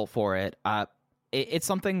difficult for it. It's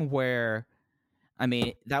something where, I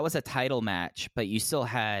mean, that was a title match, but you still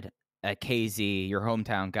had a KZ, your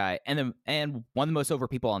hometown guy, and one of the most over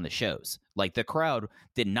people on the shows. Like the crowd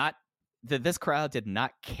did not. This crowd did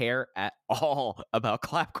not care at all about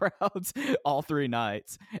clap crowds all 3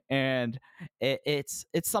 nights. And it's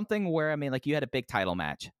something where, I mean, like you had a big title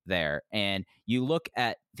match there, and you look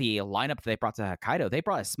at the lineup they brought to Hokkaido, they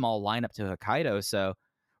brought a small lineup to Hokkaido. So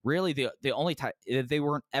really the only time they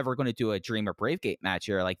weren't ever going to do a Dream or Brave Gate match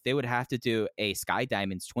here, like they would have to do a Sky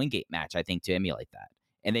Diamonds Twin Gate match, I think, to emulate that.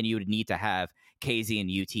 And then you would need to have KZ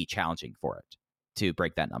and UT challenging for it to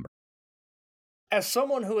break that number. As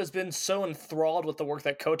someone who has been so enthralled with the work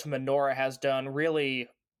that Kota Minoura has done really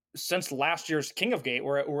since last year's King of Gate,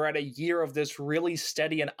 we're at a year of this really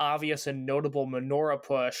steady and obvious and notable Minoura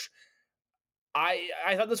push,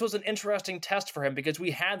 I thought this was an interesting test for him, because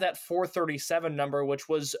we had that 437 number, which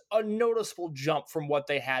was a noticeable jump from what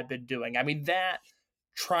they had been doing. I mean, that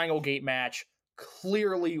Triangle Gate match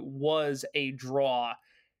clearly was a draw.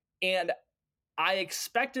 And I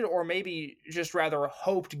expected, or maybe just rather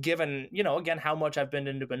hoped, given, again, how much I've been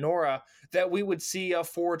into Minoura, that we would see a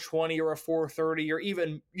 420 or a 430 or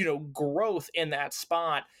even, growth in that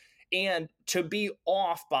spot. And to be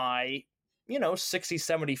off by, 60,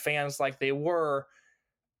 70 fans like they were,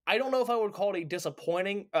 I don't know if I would call it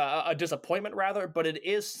a disappointment rather, but it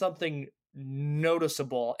is something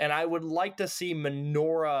noticeable. And I would like to see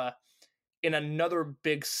Minoura in another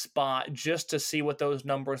big spot just to see what those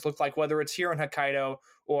numbers look like, whether it's here in Hokkaido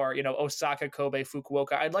or, Osaka, Kobe,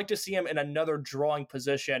 Fukuoka. I'd like to see him in another drawing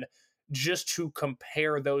position just to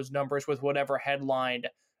compare those numbers with whatever headlined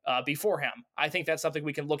before him. I think that's something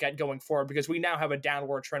we can look at going forward, because we now have a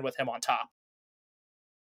downward trend with him on top.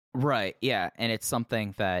 Right, yeah, and it's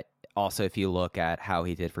something that also, if you look at how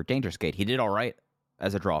he did for Dangerous Gate, he did all right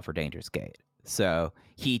as a draw for Dangerous Gate. So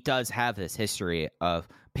he does have this history of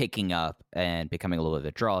picking up and becoming a little bit of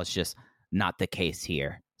a draw. It's just not the case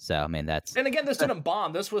here. So, I mean, that's... And again, this didn't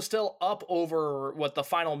bomb. This was still up over what the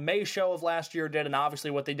final May show of last year did, and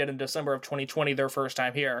obviously what they did in December of 2020, their first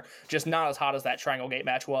time here. Just not as hot as that Triangle Gate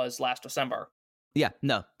match was last December. Yeah,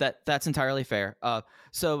 no, that's entirely fair.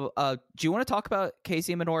 So do you want to talk about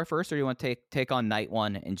KZ Minoura first, or do you want to take on night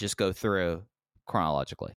 1 and just go through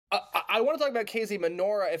chronologically? I want to talk about KZ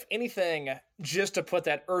Minoura, if anything, just to put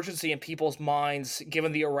that urgency in people's minds,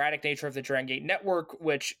 given the erratic nature of the Dragon Gate network,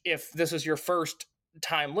 which, if this is your first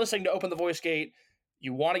time listening to Open the Voice Gate,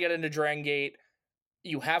 you want to get into Dragon Gate,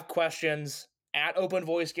 you have questions, at Open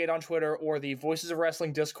Voice Gate on Twitter or the Voices of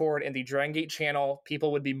Wrestling Discord and the Dragon Gate channel,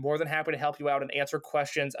 people would be more than happy to help you out and answer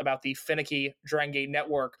questions about the finicky Dragon Gate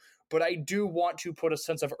network. But I do want to put a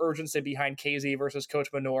sense of urgency behind KZ versus Kota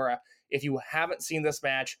Minoura. If you haven't seen this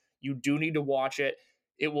match, you do need to watch it.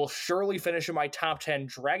 It will surely finish in my top 10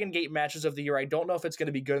 Dragon Gate matches of the year. I don't know if it's going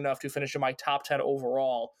to be good enough to finish in my top 10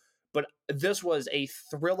 overall, but this was a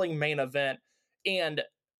thrilling main event and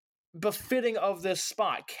befitting of this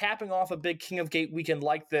spot, capping off a big King of Gate weekend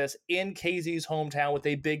like this in KZ's hometown with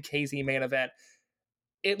a big KZ main event.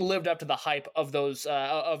 It lived up to the hype of those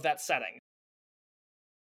of that setting.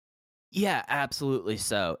 Yeah, absolutely.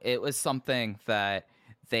 So it was something that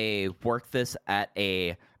they worked this at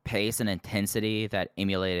a pace and intensity that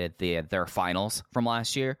emulated their finals from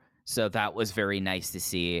last year. So that was very nice to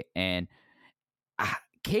see. And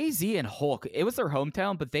KZ and Hulk, it was their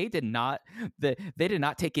hometown, but they did not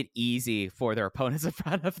take it easy for their opponents in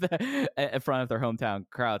front of their hometown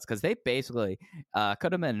crowds, because they basically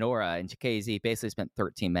Kota Minoura and KZ basically spent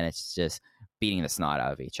 13 minutes just beating the snot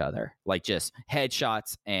out of each other, like just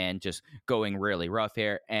headshots and just going really rough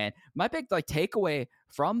here. And my big takeaway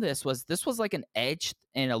from this was like an edge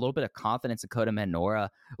and a little bit of confidence in Kota Minoura,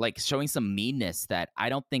 like showing some meanness that I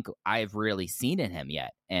don't think I've really seen in him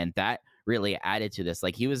yet, and that really added to this.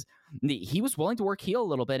 Like he was willing to work heel a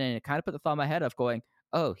little bit, and it kind of put the thought in my head of going,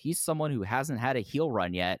 oh, he's someone who hasn't had a heel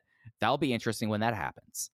run yet. That'll be interesting when that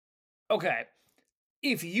happens. Okay,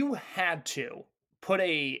 if you had to put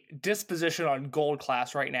a disposition on Gold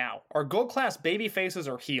Class right now, are Gold Class baby faces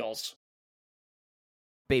or heels?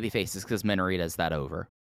 Baby faces, because Minorita's that over.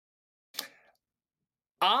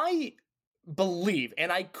 I believe,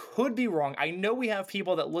 and I could be wrong, I know we have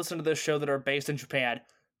people that listen to this show that are based in Japan.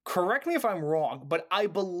 Correct me if I'm wrong, but I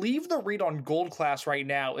believe the read on Gold Class right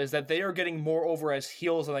now is that they are getting more over as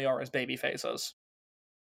heels than they are as baby faces.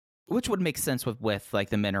 Which would make sense with like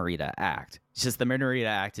the Minorita act. It's just the Minorita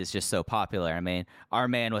act is just so popular. I mean, our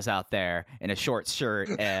man was out there in a short shirt,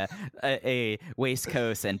 a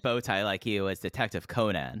waistcoat, and bow tie like he was Detective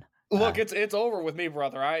Conan. Look, it's over with me,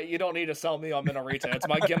 brother. You don't need to sell me on Minorita. It's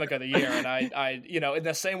my gimmick of the year, and I in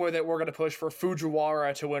the same way that we're going to push for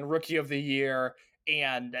Fujiwara to win Rookie of the Year,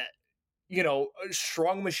 and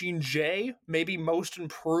Strong Machine J, maybe most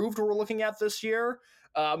improved we're looking at this year.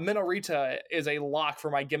 Minorita is a lock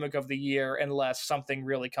for my gimmick of the year unless something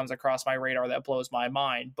really comes across my radar that blows my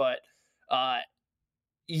mind. But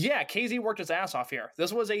KZ worked his ass off here.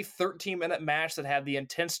 This was a 13-minute match that had the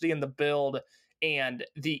intensity and the build and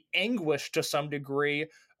the anguish to some degree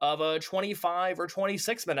of a 25 or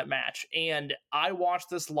 26-minute match. And I watched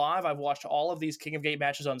this live. I've watched all of these King of Gate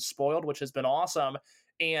matches unspoiled, which has been awesome.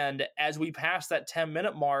 And as we pass that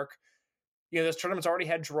 10-minute mark, this tournament's already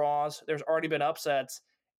had draws. There's already been upsets.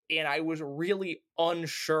 And I was really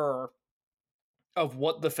unsure of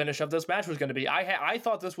what the finish of this match was going to be. I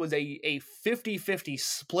thought this was a 50-50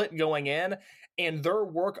 split going in. And their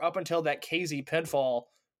work up until that KZ pinfall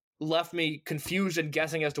left me confused and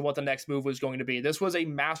guessing as to what the next move was going to be. This was a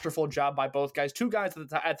masterful job by both guys. Two guys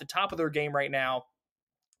at the top of their game right now.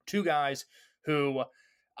 Two guys who...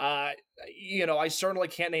 I certainly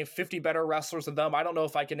can't name 50 better wrestlers than them. I don't know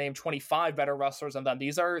if I can name 25 better wrestlers than them.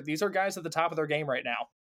 These are guys at the top of their game right now.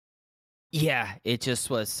 Yeah, it just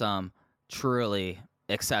was some truly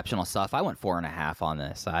exceptional stuff. I went 4.5 on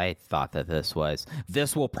this. I thought that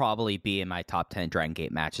this will probably be in my top 10 Dragon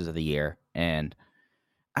Gate matches of the year. And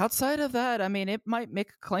outside of that, I mean, it might make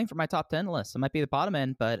a claim for my top 10 list. It might be the bottom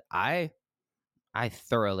end, but I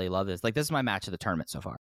thoroughly love this. Like, this is my match of the tournament so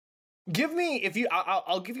far.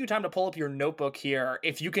 I'll give you time to pull up your notebook here.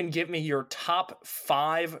 If you can give me your top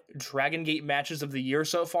 5 Dragon Gate matches of the year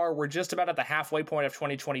so far. We're just about at the halfway point of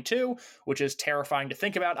 2022, which is terrifying to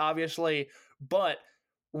think about, obviously. But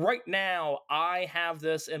right now, I have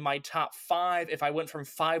this in my top 5. If I went from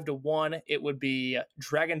 5 to 1, it would be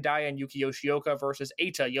Dragon Dia and Yuki Yoshioka versus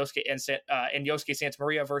Eita, Yosuke and Yosuke Santa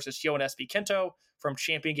Maria versus Hyo and SB Kento from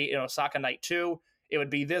Champion Gate in Osaka Night 2. It would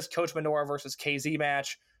be this Kota Minoura versus KZ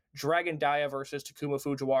match. Dragon Dia versus Takuma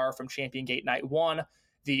Fujiwara from Champion Gate Night 1.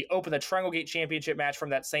 The Open the Triangle Gate Championship match from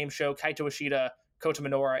that same show, Kaito Ishida, Kota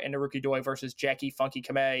Minoura, and Naruki Doi versus Jackie Funky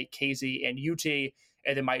Kamei, KZ, and UT.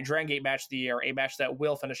 And then my Dragon Gate match of the year, a match that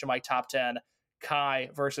will finish in my top 10, Kai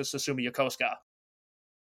versus Susumu Yokosuka.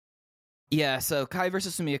 Yeah, so Kai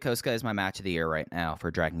versus Susumu Yokosuka is my match of the year right now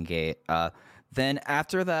for Dragon Gate. Then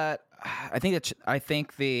after that,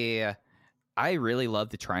 I really love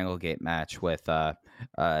the Triangle Gate match with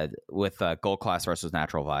Gold Class versus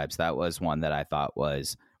Natural Vibes. That was one that I thought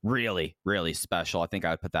was really, really special. I think I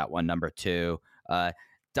would put that one number 2.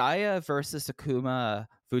 Dia versus Takuma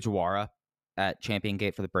Fujiwara at Champion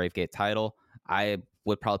Gate for the Brave Gate title. I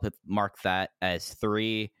would probably mark that as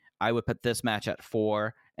 3. I would put this match at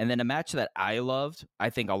 4. And then a match that I loved, I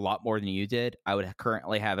think a lot more than you did, I would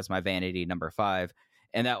currently have as my vanity number 5.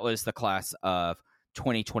 And that was the class of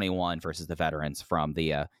 2021 versus the veterans from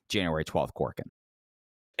the January 12th Corkin.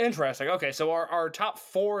 Interesting. Okay, so our top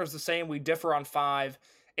 4 is the same. We differ on 5,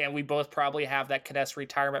 and we both probably have that Cadets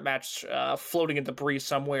retirement match floating in the breeze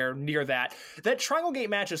somewhere near that. That Triangle Gate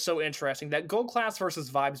match is so interesting. That Gold Class versus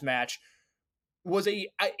Vibes match was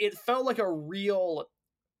it felt like a real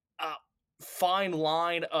fine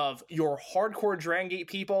line of your hardcore Dragon Gate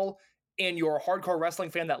people and your hardcore wrestling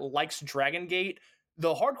fan that likes Dragon Gate.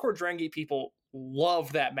 The hardcore Dragon Gate people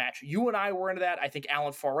love that match. You and I were into that. I think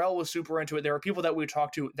Alan Farrell was super into it. There are people that we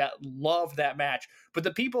talked to that love that match. But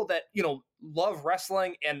the people that, love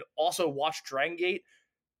wrestling and also watch Dragon Gate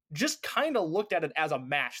just kind of looked at it as a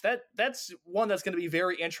match. That's one that's going to be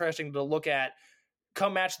very interesting to look at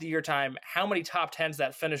come match of the year time, how many top 10s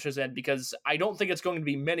that finishes in, because I don't think it's going to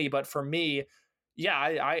be many, but for me, yeah,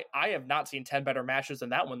 I have not seen 10 better matches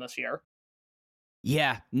than that one this year.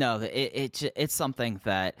 Yeah, no, it's something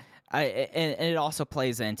that and it also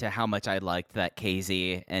plays into how much I liked that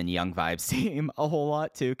KZ and Young Vibes team a whole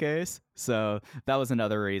lot too, Case. So that was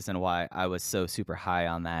another reason why I was so super high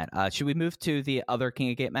on that. Should we move to the other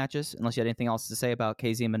King of Gate matches? Unless you had anything else to say about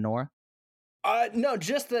KZ and Minoura? No,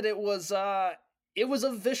 just that it was a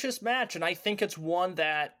vicious match, and I think it's one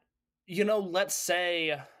that, let's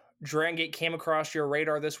say Dragon Gate came across your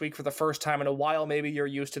radar this week for the first time in a while. Maybe you're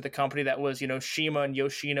used to the company that was, Shima and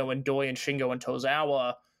Yoshino and Doi and Shingo and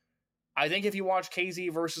Tozawa. I think if you watch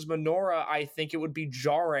KZ versus Minoura, I think it would be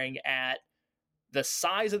jarring at the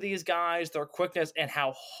size of these guys, their quickness, and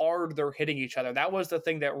how hard they're hitting each other. That was the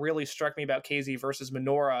thing that really struck me about KZ versus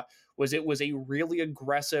Minoura, was it was a really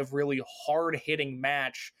aggressive, really hard-hitting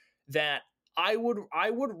match that I would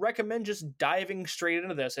recommend just diving straight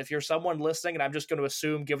into this. If you're someone listening, and I'm just going to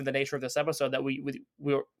assume, given the nature of this episode, that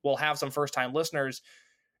we'll have some first-time listeners,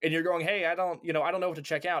 and you're going, hey, I don't know what to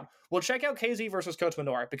check out. Well, check out KZ versus Coach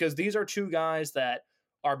Minoura, because these are two guys that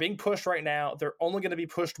are being pushed right now. They're only going to be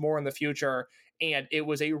pushed more in the future, and it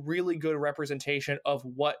was a really good representation of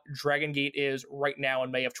what Dragon Gate is right now in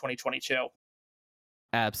May of 2022.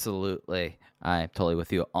 Absolutely. I'm totally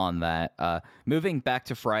with you on that. Moving back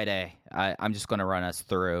to Friday, I'm just going to run us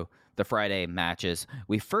through the Friday matches.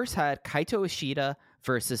 We first had Kaito Ishida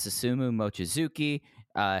versus Susumu Mochizuki.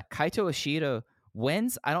 Kaito Ishida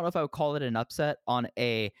wins. I don't know if I would call it an upset, on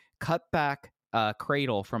a cutback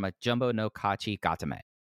cradle from a Jumbo no Kachi Gatame.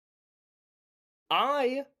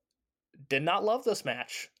 I did not love this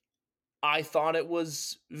match. I thought it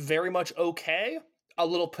was very much okay, a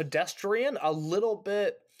little pedestrian, a little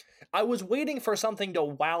bit. I was waiting for something to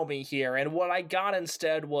wow me here, and what I got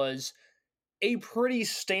instead was a pretty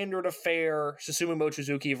standard affair Susumu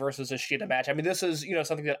Mochizuki versus Ishida match. I mean, this is,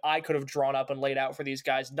 something that I could have drawn up and laid out for these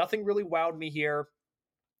guys. Nothing really wowed me here.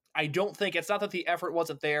 I don't think, it's not that the effort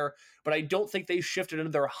wasn't there, but I don't think they shifted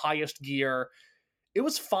into their highest gear. It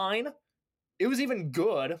was fine. It was even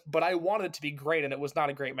good, but I wanted it to be great, and it was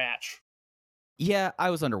not a great match. Yeah,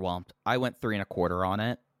 I was underwhelmed. I went 3.25 on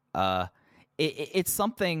it. It's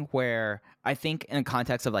something where I think in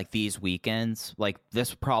context of like these weekends, like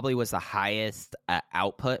this probably was the highest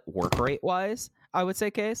output work rate wise, I would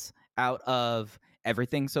say, Case, out of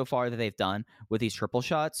everything so far that they've done with these triple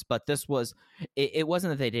shots. But this was, it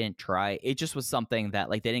wasn't that they didn't try. It just was something that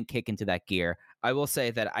like they didn't kick into that gear. I will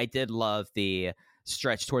say that I did love the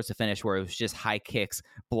stretch towards the finish where it was just high kicks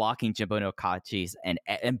blocking Jumbo no Kachis,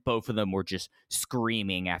 and both of them were just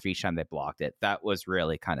screaming after each time they blocked it. That was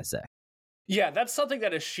really kind of sick. Yeah, that's something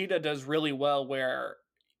that Ishida does really well, where,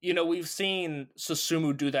 we've seen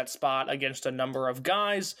Susumu do that spot against a number of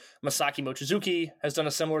guys. Masaki Mochizuki has done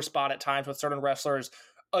a similar spot at times with certain wrestlers.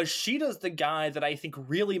 Ishida's the guy that I think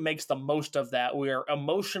really makes the most of that, where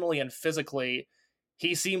emotionally and physically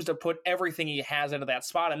he seems to put everything he has into that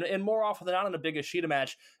spot. And more often than not in a big Ishida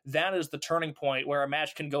match, that is the turning point where a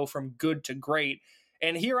match can go from good to great.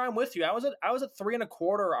 And here I'm with you. I was at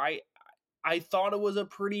 3.25. I thought it was a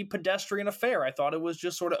pretty pedestrian affair. I thought it was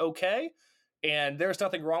just sort of okay. And there's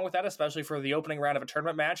nothing wrong with that, especially for the opening round of a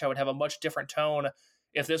tournament match. I would have a much different tone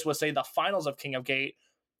if this was, say, the finals of King of Gate.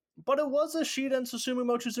 But it was Ishida and Susumu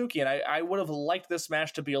Mochizuki, and I would have liked this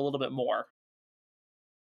match to be a little bit more.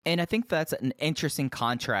 And I think that's an interesting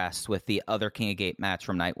contrast with the other King of Gate match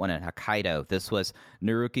from night one in Hokkaido. This was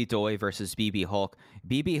Naruki Doi versus BB Hulk.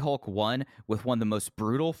 BB Hulk won with one of the most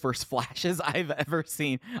brutal first flashes I've ever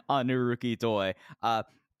seen on Naruki Doi.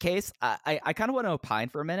 Case, I kind of want to opine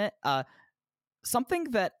for a minute. Something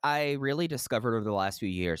that I really discovered over the last few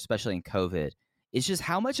years, especially in COVID, is just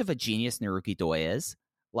how much of a genius Naruki Doi is.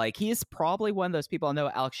 Like, he is probably one of those people. I know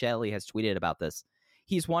Alex Shelley has tweeted about this.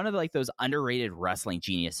 He's one of like those underrated wrestling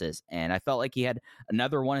geniuses, and I felt like he had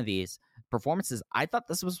another one of these performances. I thought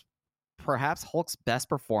this was perhaps Hulk's best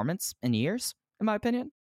performance in years, in my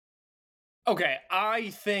opinion. Okay, I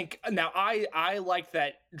think now I like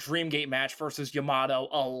that Dreamgate match versus Yamato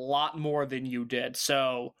a lot more than you did.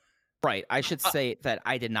 So Right. I should say that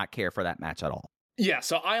I did not care for that match at all. yeah,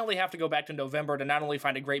 so I only have to go back to November to not only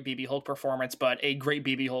find a great BB Hulk performance, but a great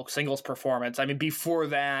BB Hulk singles performance. I mean, before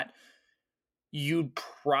that, you'd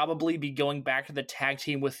probably be going back to the tag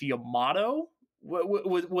team with Yamato.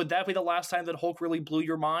 Would that be the last time that Hulk really blew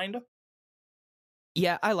your mind?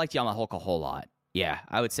 Yeah, I liked Yamaha Hulk a whole lot. Yeah,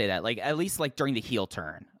 I would say that. Like, at least like during the heel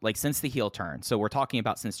turn. Like, since the heel turn. So we're talking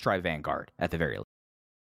about since Tri Vanguard at the very least.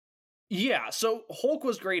 Yeah, so Hulk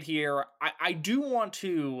was great here. I do want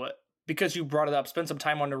to, because you brought it up, spend some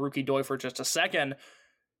time on Naruki Doi for just a second.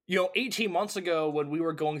 18 months ago when we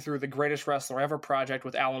were going through the Greatest Wrestler Ever project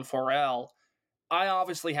with Alan Forel, I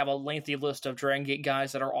obviously have a lengthy list of Dragon Gate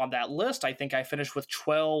guys that are on that list. I think I finished with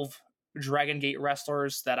 12 Dragon Gate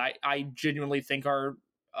wrestlers that I genuinely think are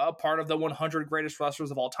a part of the 100 greatest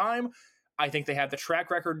wrestlers of all time. I think they have the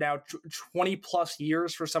track record now, 20 plus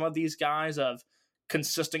years for some of these guys of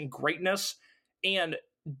consistent greatness. And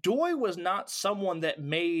Doi was not someone that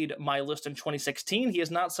made my list in 2016. He is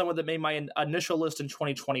not someone that made my initial list in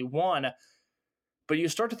 2021. But you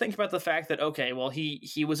start to think about the fact that, okay, well,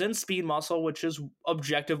 he was in Speed Muscle, which is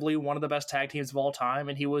objectively one of the best tag teams of all time,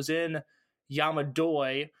 and he was in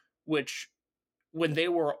Yamadoi, which, when they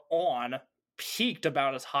were on, peaked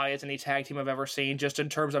about as high as any tag team I've ever seen, just in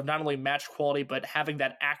terms of not only match quality, but having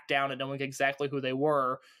that act down and knowing exactly who they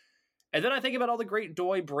were. And then I think about all the great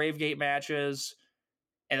Doi Brave Gate matches,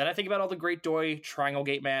 and then I think about all the great Doi Triangle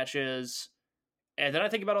Gate matches, and then I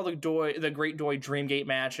think about all the great Doi Dream Gate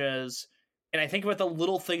matches, and I think about the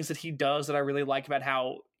little things that he does that I really like about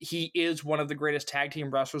how he is one of the greatest tag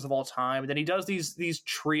team wrestlers of all time. And then he does these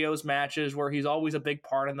trios matches where he's always a big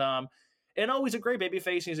part in them, and always a great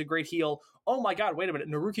babyface, and he's a great heel. Oh my God, wait a minute.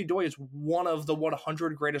 Naruki Doi is one of the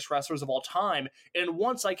 100 greatest wrestlers of all time. And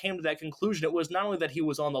once I came to that conclusion, it was not only that he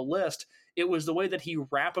was on the list, it was the way that he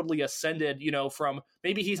rapidly ascended, from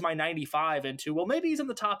maybe he's my 95 into, well, maybe he's in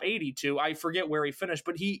the top 80 to, I forget where he finished,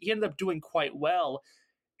 but he ended up doing quite well.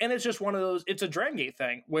 And it's just one of those, it's a Dragon Gate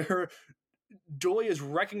thing where Doi is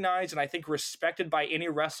recognized and I think respected by any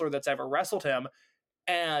wrestler that's ever wrestled him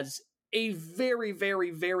as a very, very,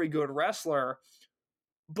 very good wrestler.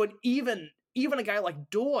 But even a guy like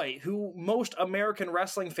Doi, who most American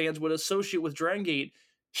wrestling fans would associate with Dragon Gate,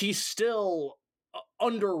 he's still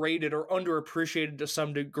underrated or underappreciated to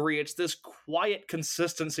some degree. It's this quiet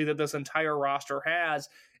consistency that this entire roster has,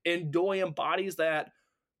 and Doi embodies that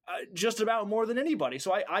just about more than anybody.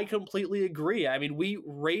 So I completely agree. I mean, we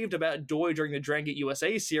raved about Doi during the Dragon Gate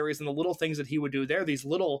USA series and the little things that he would do there, these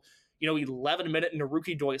little 11-minute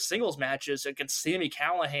Naruki Doi singles matches against Sami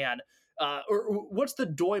Callihan. Or what's the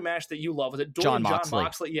Doi match that you love? Was it Doi and John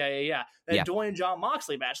Moxley? Yeah. That Doi and John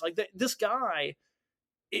Moxley match. Like, this guy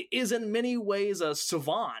is in many ways a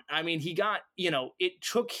savant. I mean, he got, it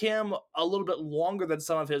took him a little bit longer than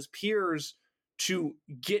some of his peers to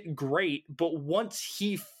get great, but once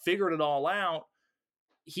he figured it all out,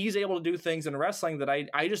 he's able to do things in wrestling that I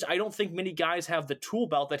don't think many guys have the tool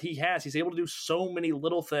belt that he has. He's able to do so many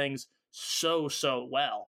little things so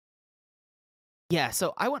well. Yeah,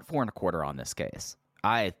 so I went 4 1/4 on this case.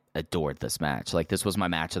 I adored this match. Like, this was my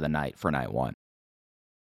match of the night for night one.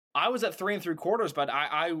 I was at 3 3/4, but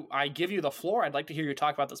I give you the floor. I'd like to hear you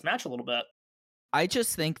talk about this match a little bit. I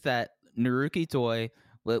just think that Naruki Doi,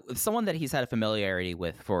 with someone that he's had a familiarity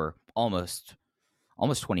with for almost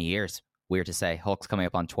 20 years. Weird to say, Hulk's coming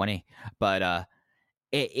up on 20, but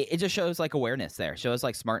it just shows like awareness there. Shows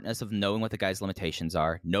like smartness of knowing what the guy's limitations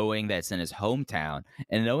are, knowing that it's in his hometown,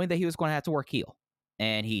 and knowing that he was going to have to work heel.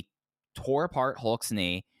 And he tore apart Hulk's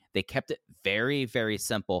knee. They kept it very, very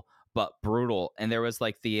simple but brutal. And there was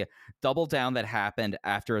like the double down that happened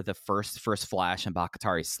after the first flash and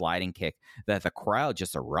Bakatari's sliding kick that the crowd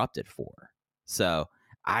just erupted for. So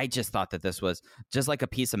I just thought that this was just like a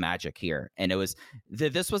piece of magic here. And it was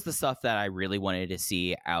this was the stuff that I really wanted to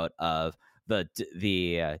see out of the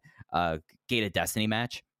Gate of Destiny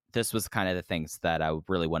match. This was kind of the things that I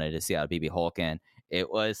really wanted to see out of BB Hulk, and it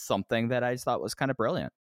was something that I just thought was kind of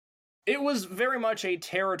brilliant. It was very much a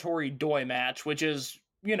territory Doi match, which is,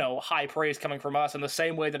 high praise coming from us, in the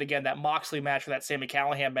same way that, again, that Moxley match or that Sami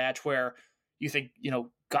Callihan match where you think,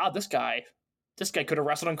 God, this guy could have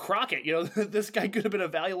wrestled in Crockett. This guy could have been a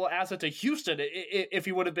valuable asset to Houston if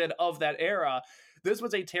he would have been of that era. This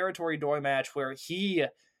was a territory Doi match where he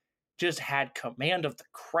just had command of the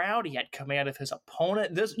crowd. He had command of his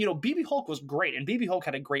opponent. BB Hulk was great, and BB Hulk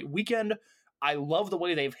had a great weekend. I love the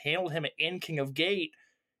way they've handled him in King of Gate.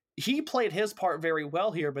 he played his part very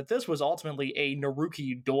well here, but this was ultimately a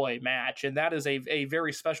Naruki Doi match, and that is a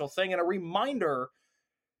very special thing and a reminder.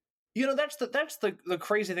 That's the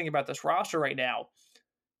crazy thing about this roster right now.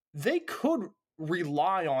 They could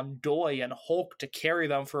rely on Doi and Hulk to carry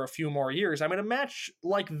them for a few more years. I mean, a match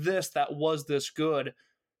like this that was this good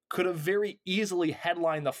could have very easily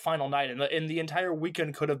headlined the final night, and the entire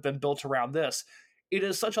weekend could have been built around this. It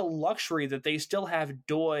is such a luxury that they still have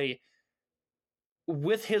Doi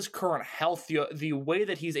with his current health, the way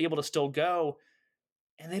that he's able to still go,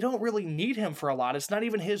 and they don't really need him for a lot. It's not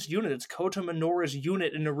even his unit. It's Kota Minoura's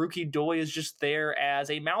unit, and Naruki Doi is just there as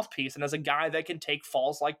a mouthpiece and as a guy that can take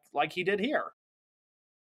falls like he did here.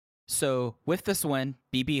 So with this win,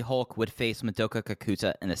 BB Hulk would face Madoka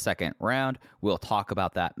Kakuta in the second round. We'll talk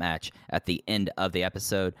about that match at the end of the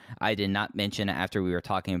episode. I did not mention after we were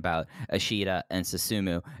talking about Ishida and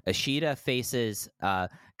Susumu. Ishida faces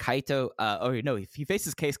Kaito. He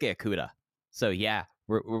faces Keisuke Okuda. So yeah,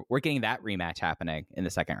 we're getting that rematch happening in the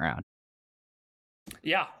second round.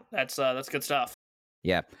 Yeah, that's good stuff.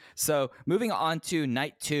 Yeah. So moving on to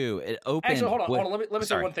night 2, it opened. Actually, hold on. Let me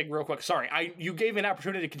say one thing real quick. Sorry, you gave me an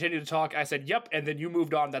opportunity to continue to talk. I said yep, and then you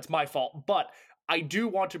moved on. That's my fault. But I do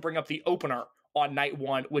want to bring up the opener on night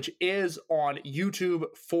 1, which is on YouTube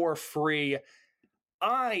for free.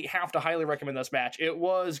 I have to highly recommend this match. It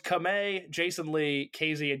was Kamei, Jason Lee,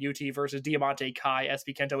 KZ, and UT versus Diamante, Kai,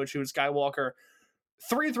 SB Kento, and Shun Skywalker.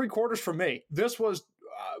 3 3/4 from me. This was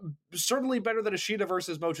certainly better than Ishida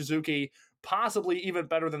versus Mochizuki, possibly even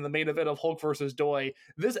better than the main event of Hulk versus Doi.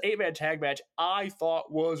 This 8-man tag match I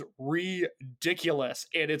thought was ridiculous,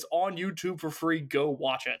 and it's on YouTube for free. Go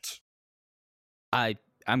watch it.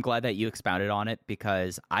 I'm glad that you expounded on it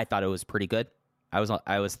because I thought it was pretty good. I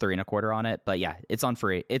was 3 1/4 on it, but yeah, it's on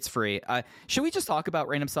free. It's free. Should we just talk about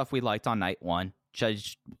random stuff we liked on night 1?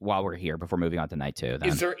 Judge while we're here before moving on to night 2. Then.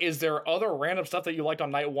 Is there other random stuff that you liked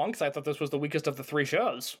on night 1? Because I thought this was the weakest of the 3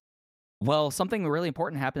 shows. Well, something really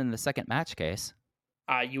important happened in the second match, Case.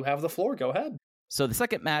 You have the floor. Go ahead. So the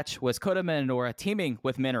second match was Kota Minoura teaming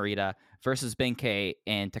with Minorita versus Benkei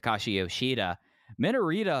and Takashi Yoshida.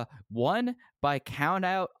 Minorita won by count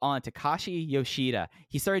out on Takashi Yoshida.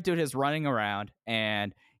 He started doing his running around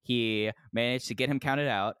and he managed to get him counted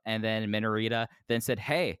out. And then Minorita then said,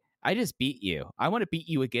 "Hey, I just beat you. I want to beat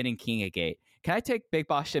you again in King of Gate. Can I take Big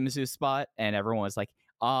Boss Shimizu's spot?" And everyone was like,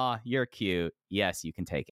 "You're cute. Yes, you can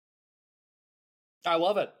take it." I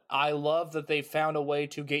love it. I love that they found a way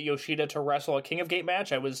to get Yoshida to wrestle a King of Gate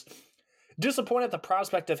match. I was disappointed at the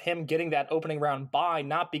prospect of him getting that opening round bye,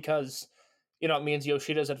 not because, it means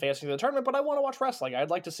Yoshida's advancing to the tournament, but I want to watch wrestling.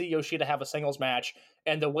 I'd like to see Yoshida have a singles match,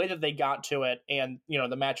 and the way that they got to it and,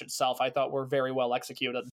 the match itself, I thought were very well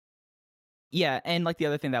executed. Yeah, and the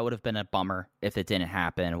other thing that would have been a bummer if it didn't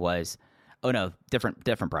happen was,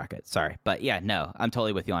 different bracket. Sorry, but yeah, no, I'm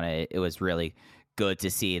totally with you on it. It was really good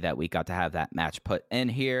to see that we got to have that match put in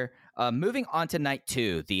here. Moving on to night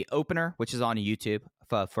 2, the opener, which is on YouTube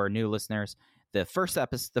for new listeners. The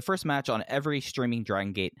first match on every streaming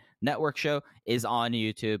Dragon Gate network show is on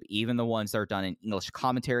YouTube, even the ones that are done in English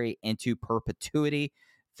commentary into perpetuity.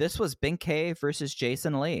 This was Benkei versus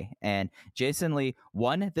Jason Lee, and Jason Lee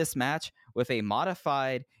won this match with a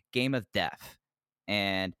modified game of death.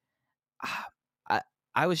 And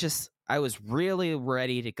I was really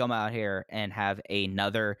ready to come out here and have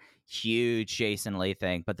another huge Jason Lee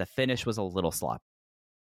thing, but the finish was a little sloppy.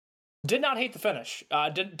 Did not hate the finish.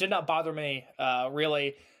 Did not bother me,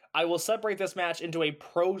 really. I will separate this match into a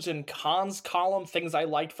pros and cons column, things I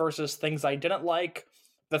liked versus things I didn't like.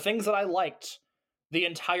 The things that I liked, the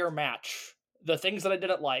entire match. The things that I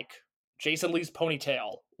didn't like, Jason Lee's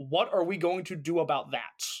ponytail. What are we going to do about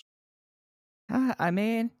that?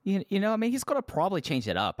 He's going to probably change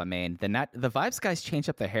it up. The Vibes guys change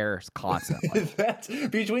up their hairs constantly. That's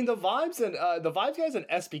between the Vibes and the Vibes guys and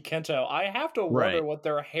SB Kento. I have to wonder what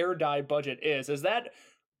their hair dye budget is. Is that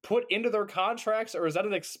put into their contracts, or is that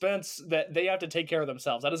an expense that they have to take care of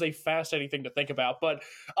themselves? That is a fascinating thing to think about. But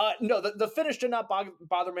no, the finish did not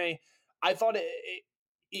bother me. I thought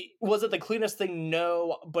was it the cleanest thing?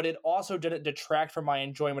 No, but it also didn't detract from my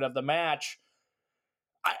enjoyment of the match.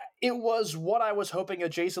 It was what I was hoping a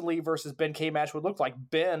Jason Lee versus Benkei match would look like.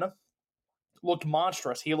 Ben looked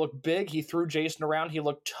monstrous. He looked big. He threw Jason around. He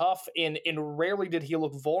looked tough, and rarely did he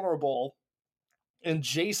look vulnerable. And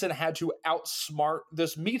Jason had to outsmart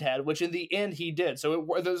this meathead, which in the end he did. So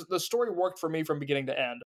the story worked for me from beginning to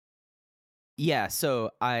end. Yeah,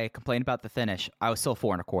 so I complained about the finish. I was still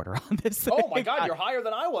 4 1/4 on this thing. Oh my God, you're higher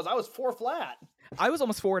than I was. I was 4 flat. I was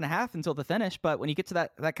almost 4 1/2 until the finish, but when you get to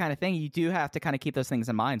that kind of thing, you do have to kind of keep those things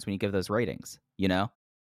in mind when you give those ratings,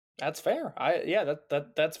 That's fair.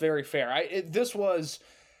 That's very fair. This was,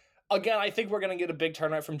 again, I think we're going to get a big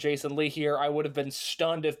tournament from Jason Lee here. I would have been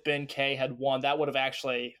stunned if Ben K had won. That would have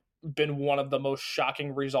actually been one of the most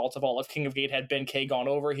shocking results of all if King of Gate had Ben K gone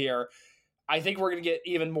over here. I think we're going to get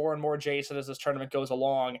even more and more Jason as this tournament goes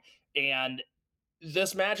along. And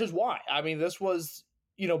this match is why. I mean, this was,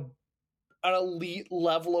 an elite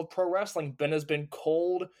level of pro wrestling. Ben has been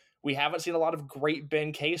cold. We haven't seen a lot of great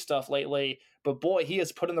Ben K stuff lately, but boy, he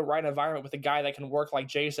has put in the right environment with a guy that can work like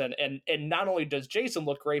Jason. And not only does Jason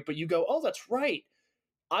look great, but you go, oh, that's right.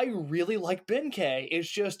 I really like Ben K. It's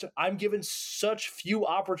just I'm given such few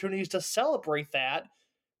opportunities to celebrate that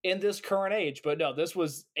in this current age. But no, this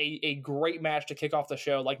was a great match to kick off the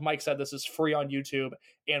show. Like Mike said, this is free on YouTube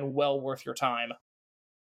and well worth your time.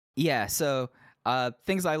 Yeah, so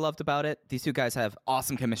things I loved about it, these two guys have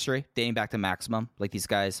awesome chemistry dating back to Maximum. Like, these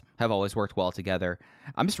guys have always worked well together.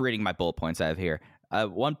 I'm just reading my bullet points I have here.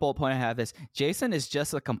 One bullet point I have is Jason is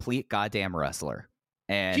just a complete goddamn wrestler.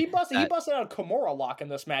 And he busted out a Kimura lock in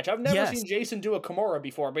this match. I've never seen Jason do a Kimura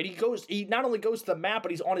before, but he not only goes to the mat,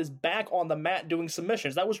 but he's on his back on the mat doing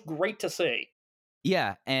submissions. That was great to see.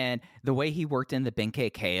 Yeah, and the way he worked in the Ben-K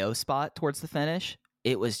KO spot towards the finish,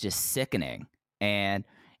 it was just sickening. And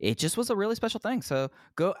it just was a really special thing. So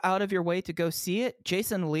go out of your way to go see it.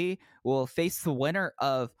 Jason Lee will face the winner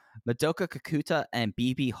of Madoka Kakuta and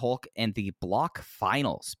BB Hulk in the block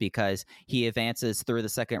finals because he advances through the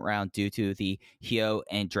second round due to the Hyo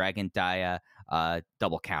and Dragon Dia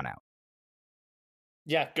double countout.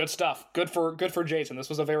 Yeah, good stuff. Good for Jason. This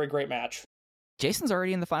was a very great match. Jason's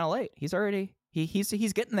already in the final 8. He's already he's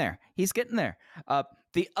getting there. He's getting there.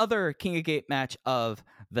 The other King of Gate match of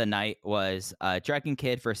the night was Dragon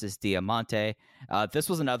Kid versus Diamante. This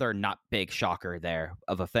was another not big shocker there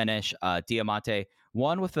of a finish. Diamante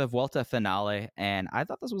won with the Vuelta finale, and I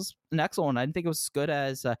thought this was an excellent one. I didn't think it was as good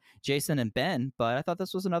as Jason and Ben, but I thought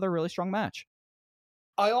this was another really strong match.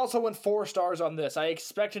 I also went 4 stars on this. I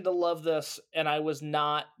expected to love this, and I was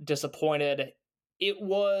not disappointed. It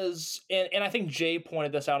was, and I think Jay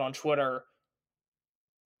pointed this out on Twitter,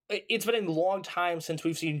 it's been a long time since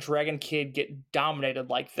we've seen Dragon Kid get dominated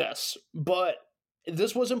like this, but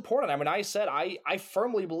this was important. I mean, I said I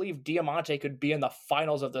firmly believe Diamante could be in the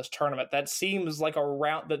finals of this tournament. That seems like a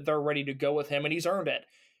route that they're ready to go with him, and he's earned it.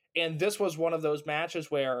 And this was one of those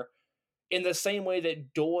matches where, in the same way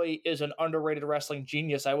that Doi is an underrated wrestling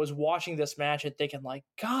genius, I was watching this match and thinking, like,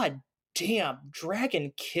 God damn,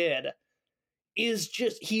 Dragon Kid is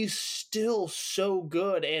just, he's still so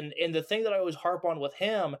good. And the thing that I always harp on with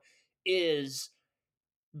him is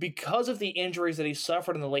because of the injuries that he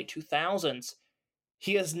suffered in the late 2000s,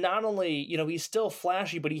 he is not only, he's still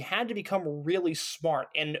flashy, but he had to become really smart.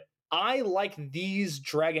 And I like these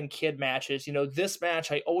Dragon Kid matches. This match,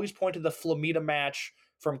 I always point to the Flamita match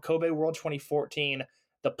from Kobe World 2014.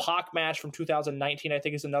 The Pac match from 2019, I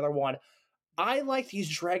think, is another one. I like these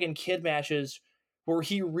Dragon Kid matches where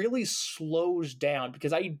he really slows down,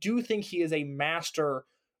 because I do think he is a master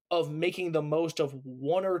of making the most of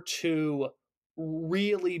one or two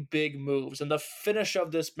really big moves. And the finish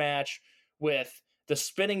of this match with the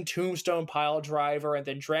spinning tombstone pile driver and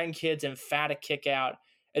then Dragon Kid's emphatic kick out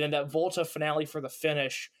and then that Volta finale for the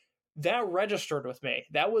finish, that registered with me.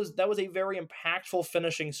 That was a very impactful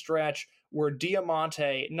finishing stretch where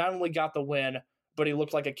Diamante not only got the win, but he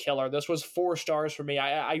looked like a killer. This was 4 stars for me.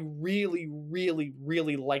 I really, really,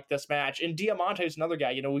 really like this match. And Diamante is another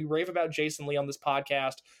guy. We rave about Jason Lee on this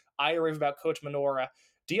podcast. I rave about Coach Minoura.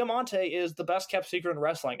 Diamante is the best kept secret in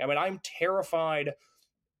wrestling. I mean, I'm terrified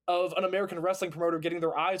of an American wrestling promoter getting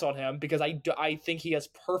their eyes on him because I think he is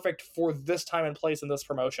perfect for this time and place in this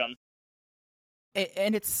promotion.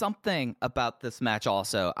 And it's something about this match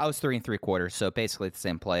also. I was 3 3/4, so basically the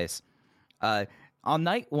same place. On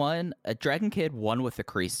night 1, Dragon Kid won with the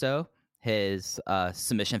Cristo, his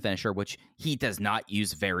submission finisher, which he does not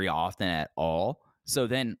use very often at all. So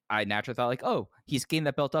then I naturally thought, like, oh, he's getting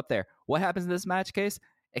that belt up there. What happens in this match case?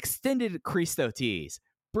 Extended Cristo tease.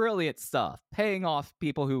 Brilliant stuff. Paying off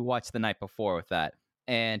people who watched the night before with that.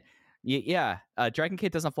 And yeah, Dragon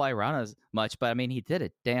Kid doesn't fly around as much, but I mean, he did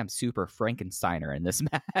a damn super Frankensteiner in this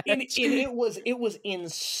match. And it was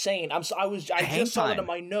insane. I just saw it in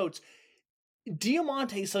my notes.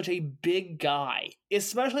 Diamante is such a big guy,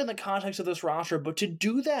 especially in the context of this roster, but to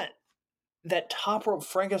do that top rope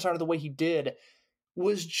Frankensteiner the way he did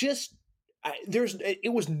was just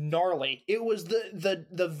it was gnarly. It was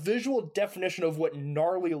the visual definition of what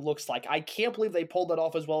gnarly looks like. I can't believe they pulled that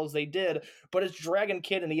off as well as they did, but it's Dragon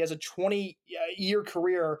Kid, and he has a 20-year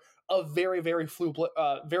career of very, very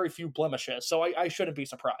few blemishes, so I shouldn't be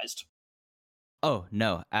surprised. Oh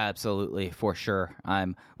no, absolutely, for sure.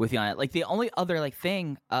 I'm with you on it. Like the only other like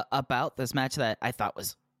thing about this match that I thought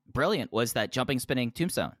was brilliant was that jumping spinning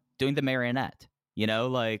tombstone, doing the marionette. You know,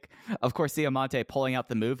 like of course Diamante pulling out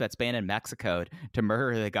the move that's banned in Mexico to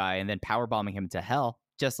murder the guy and then powerbombing him to hell.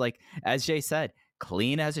 Just like as Jay said,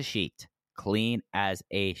 clean as a sheet. Clean as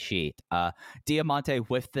a sheet. Diamante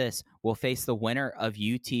with this will face the winner of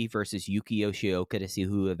UT versus Yuki Yoshioka to see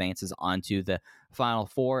who advances onto the Final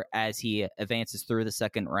Four as he advances through the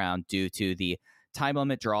second round due to the time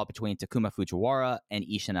limit draw between Takuma Fujiwara and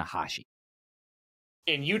Ishin Hashi.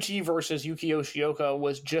 And UT versus Yuki Yoshioka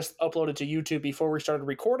was just uploaded to YouTube before we started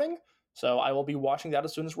recording, so I will be watching that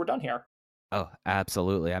as soon as we're done here. Oh,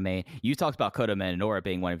 absolutely. I mean, you talked about Kota Minoura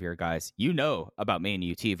being one of your guys. You know about me and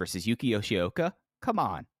UT versus Yuki Yoshioka. Come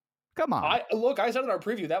on. I said in our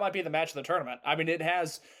preview, that might be the match of the tournament. I mean,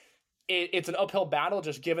 it's an uphill battle,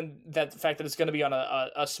 just given that the fact that it's going to be on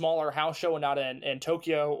a smaller house show and not in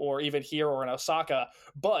Tokyo or even here or in Osaka.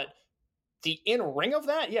 But the in-ring of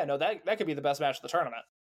that, that could be the best match of the tournament.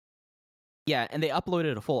 Yeah, and they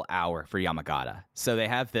uploaded a full hour for Yamagata. So they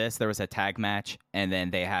have this, there was a tag match, and then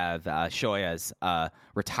they have Shoya's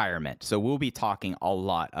retirement. So we'll be talking a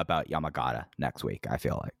lot about Yamagata next week, I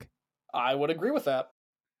feel like. I would agree with that.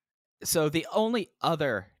 So the only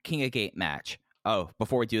other King of Gate match,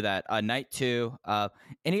 before we do that, night 2,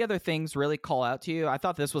 any other things really call out to you? I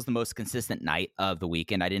thought this was the most consistent night of the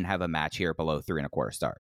weekend. I didn't have a match here below 3 1/4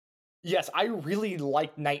 star. Yes, I really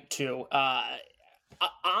liked night 2.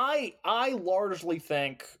 I largely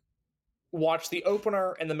think watch the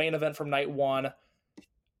opener and the main event from night 1.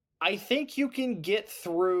 I think you can get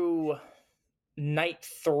through night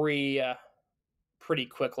 3 pretty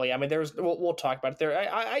quickly. I mean, we'll talk about it there.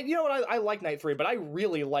 I like night 3, but I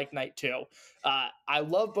really like night 2. I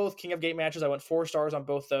love both King of Gate matches. I went 4 stars on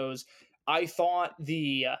both those. I thought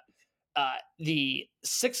the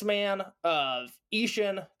 6-man of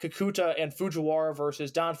Ishin, Kakuta, and Fujiwara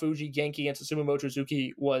versus Don Fuji, Genki, and Susumu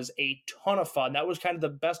Mochizuki was a ton of fun. That was kind of the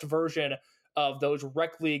best version of those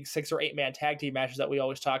Rec League 6 or 8-man tag team matches that we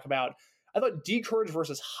always talk about. I thought D-Courage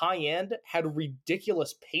versus High End had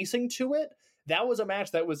ridiculous pacing to it. That was a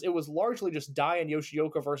match it was largely just Dai and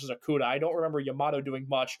Yoshioka versus Akuda. I don't remember Yamato doing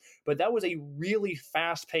much, but that was a really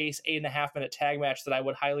fast-paced 8.5-minute tag match that I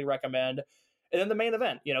would highly recommend. And then the main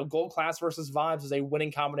event, Gold Class versus Vibes is a winning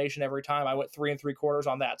combination every time. I went 3 3/4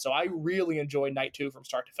 on that. So I really enjoyed night 2 from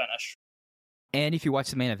start to finish. And if you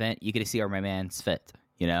watch the main event, you get to see our man's fit,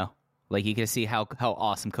 Like you get to see how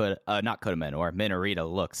awesome Minorita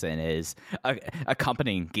looks in his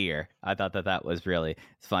accompanying gear. I thought that was really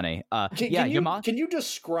funny. Can you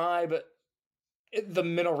describe the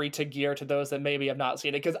Minorita gear to those that maybe have not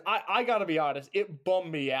seen it? Because I gotta be honest, it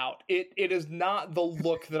bummed me out. It is not the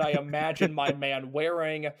look that I imagine my man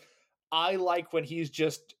wearing. I like when he's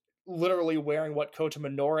just literally wearing what Kota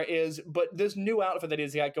Minoura is, but this new outfit that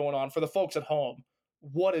he's got going on, for the folks at home,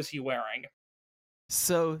 what is he wearing?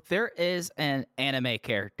 So there is an anime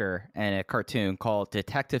character in a cartoon called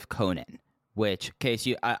Detective Conan, which, in case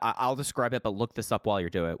I'll describe it, but look this up while you're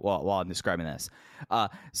doing it, while I'm describing this.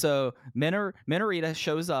 So Minorita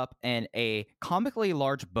shows up in a comically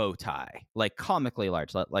large bow tie, like comically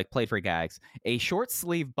large, like played for gags, a short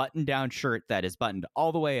sleeve button down shirt that is buttoned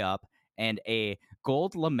all the way up, and a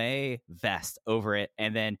gold lame vest over it,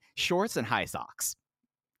 and then shorts and high socks.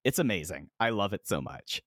 It's amazing. I love it so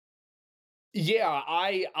much. Yeah,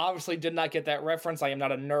 I obviously did not get that reference. I am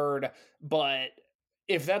not a nerd, but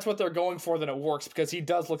if that's what they're going for, then it works, because he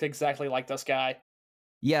does look exactly like this guy.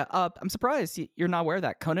 Yeah, I'm surprised you're not aware of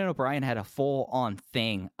that. Conan O'Brien had a full-on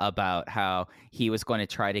thing about how he was going to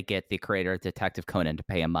try to get the creator of Detective Conan to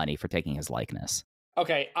pay him money for taking his likeness.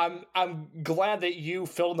 Okay, I'm glad that you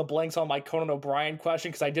filled in the blanks on my Conan O'Brien question,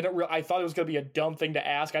 because I thought it was going to be a dumb thing to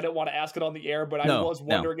ask. I didn't want to ask it on the air, but I was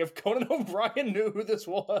wondering if Conan O'Brien knew who this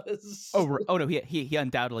was. Oh no, he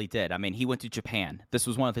undoubtedly did. I mean, he went to Japan. This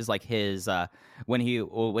was one of his when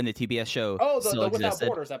the TBS show the Without existed.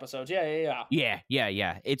 Borders episodes. Yeah.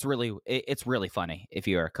 It's really funny if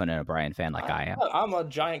you're a Conan O'Brien fan like I am. I'm a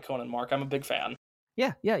giant Conan mark. I'm a big fan.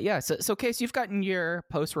 Yeah. So Case, you've gotten your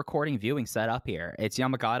post-recording viewing set up here. It's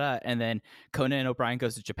Yamagata, and then Conan O'Brien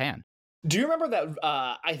goes to Japan. Do you remember that?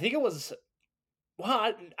 I think it was.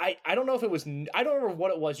 Well, I don't know if it was. I don't remember what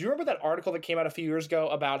it was. Do you remember that article that came out a few years ago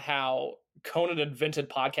about how Conan invented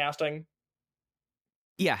podcasting?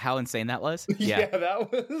 Yeah, how insane that was. Yeah,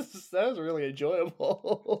 that was really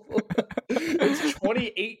enjoyable. It's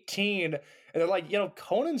 2018, and they're like,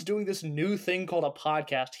 Conan's doing this new thing called a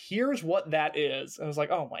podcast. Here's what that is. And I was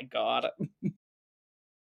like, oh my god.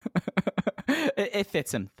 It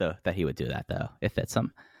fits him though that he would do that though. It fits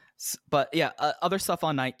him. But yeah, other stuff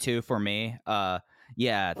on night 2 for me.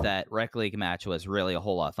 Yeah, that Rec League match was really a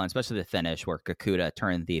whole lot of fun, especially the finish where Kakuta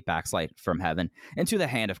turned the backslide from heaven into the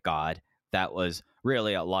hand of God. That was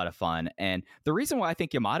really a lot of fun. And the reason why I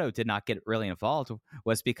think Yamato did not get really involved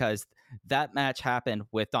was because that match happened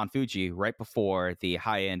with Don Fuji right before the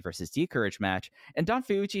High End versus D-Courage match. And Don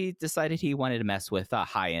Fuji decided he wanted to mess with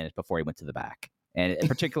High End before he went to the back, and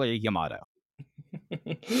particularly Yamato.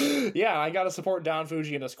 Yeah, I got to support Don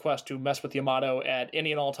Fuji in his quest to mess with Yamato at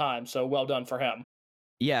any and all times, so well done for him.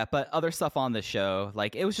 Yeah, but other stuff on the show,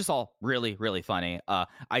 like, it was just all really, really funny.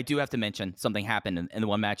 I do have to mention something happened in the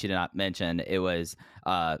one match you did not mention. It was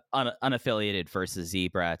unaffiliated versus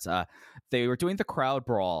Z-Brats. They were doing the crowd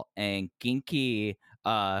brawl, and Genki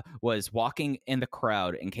was walking in the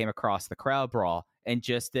crowd and came across the crowd brawl and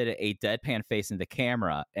just did a deadpan face in the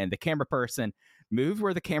camera, and the camera person moved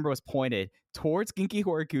where the camera was pointed towards Genki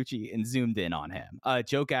Horiguchi and zoomed in on him.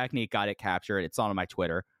 Joe Gagney got it captured. It's on my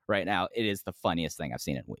Twitter right now. It is the funniest thing I've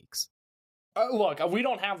seen in weeks. Look, we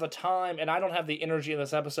don't have the time, and I don't have the energy in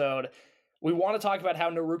this episode. We want to talk about how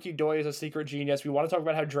Naruki Doi is a secret genius. We want to talk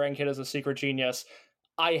about how Dragon Kid is a secret genius.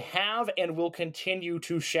 I have and will continue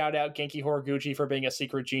to shout out Genki Horiguchi for being a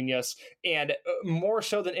secret genius, and more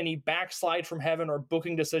so than any backslide from heaven or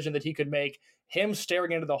booking decision that he could make, him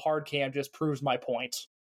staring into the hard cam just proves my point.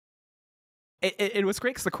 It was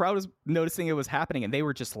great because the crowd was noticing it was happening, and they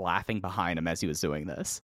were just laughing behind him as he was doing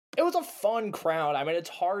this. It was a fun crowd. I mean, it's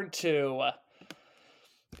hard to,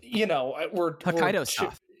 we're Hokkaido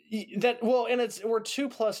stuff. And we're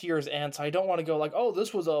 2+ years in, so I don't want to go like, oh,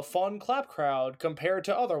 this was a fun clap crowd compared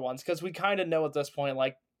to other ones, because we kind of know at this point,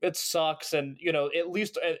 like, it sucks. And, at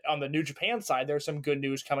least on the New Japan side, there's some good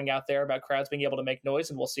news coming out there about crowds being able to make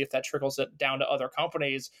noise, and we'll see if that trickles it down to other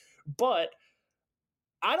companies. But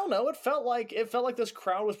I don't know. It felt like this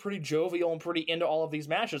crowd was pretty jovial and pretty into all of these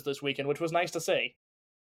matches this weekend, which was nice to see.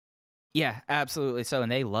 Yeah, absolutely so,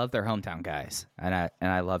 and they love their hometown guys, and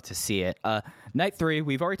I love to see it. Night 3,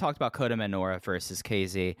 we've already talked about Kota Minoura versus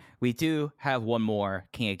KZ. We do have one more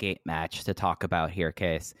King of Gate match to talk about here,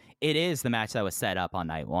 Case. It is the match that was set up on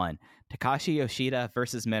night 1. Takashi Yoshida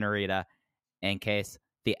versus Minorita, and Case,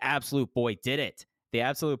 the Absolute Boy did it. The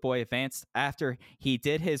Absolute Boy advanced after he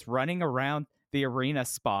did his running around the arena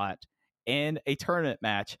spot in a tournament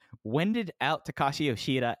match, winded out Takashi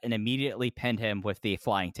Yoshida and immediately pinned him with the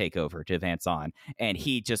flying takeover to advance on. And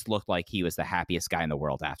he just looked like he was the happiest guy in the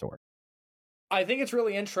world afterward. I think it's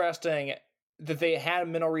really interesting that they had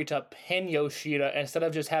Minorita pin Yoshida instead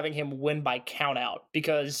of just having him win by countout,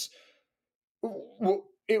 because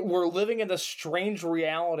we're living in this strange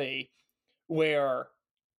reality where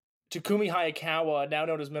Takumi Hayakawa, now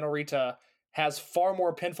known as Minorita, has far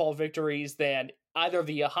more pinfall victories than either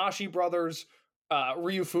the Yahashi brothers,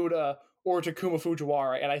 Ryu Fuda, or Takuma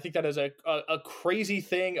Fujiwara. And I think that is a crazy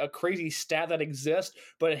thing, a crazy stat that exists.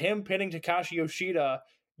 But him pinning Takashi Yoshida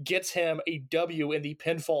gets him a W in the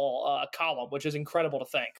pinfall column, which is incredible to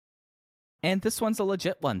think. And this one's a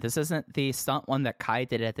legit one. This isn't the stunt one that Kai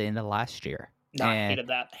did at the end of last year. No, I hated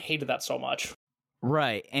that. Hated that so much.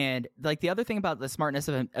 Right. And like the other thing about the smartness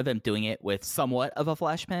of them doing it with somewhat of a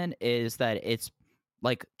flash pin is that it's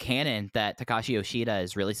like canon that Takashi Yoshida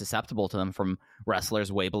is really susceptible to them from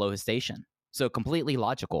wrestlers way below his station. So completely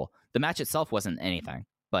logical. The match itself wasn't anything,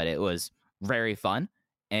 but it was very fun.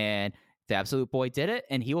 And the Absolute Boy did it,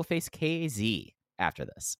 and he will face KZ after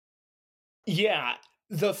this. Yeah,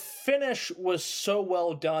 the finish was so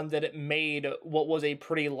well done that it made what was a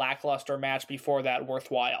pretty lackluster match before that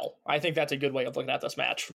worthwhile. I think that's a good way of looking at this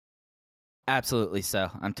match. Absolutely so.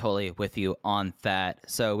 I'm totally with you on that.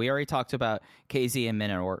 So we already talked about KZ and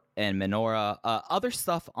Minoura. Other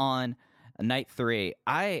stuff on night 3.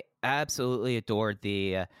 I absolutely adored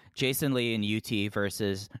the Jason Lee and UT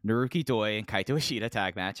versus Naruki Doi and Kaito Ishida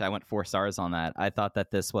tag match. I went 4 stars on that. I thought that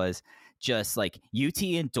this was just like UT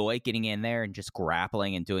and Doi getting in there and just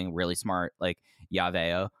grappling and doing really smart like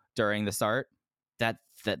Yaveo during the start.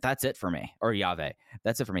 That's it for me. Or Yave.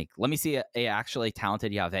 That's it for me. Let me see a actually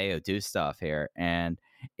talented Yaveo do stuff here. And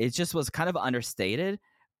it just was kind of understated,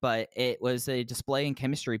 but it was a display in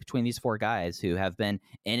chemistry between these 4 guys who have been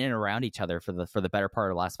in and around each other for the better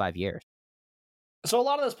part of the last 5 years. So a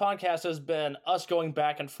lot of this podcast has been us going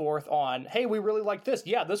back and forth on, hey, we really like this.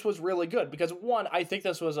 Yeah, this was really good. Because one, I think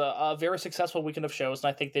this was a very successful weekend of shows,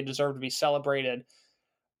 and I think they deserve to be celebrated.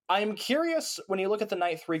 I'm curious, when you look at the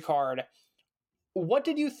night 3 card, what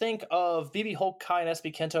did you think of BB Hulk, Kai, and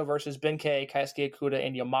SB Kento versus Benkei, Kaisuke Okuda,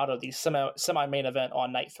 and Yamato, the semi-main event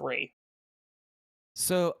on night 3?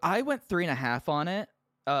 So I went 3.5 on it.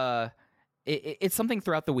 it's something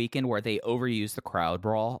throughout the weekend where they overused the crowd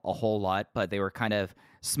brawl a whole lot, but they were kind of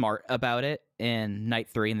smart about it in night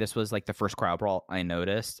 3, and this was like the first crowd brawl I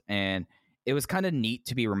noticed, and it was kind of neat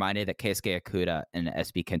to be reminded that Keisuke Okuda and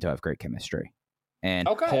SB Kento have great chemistry. And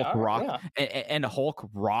Hulk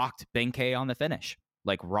rocked Benkei on the finish,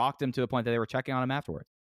 like rocked him to a point that they were checking on him afterwards.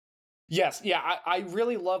 Yes, yeah, I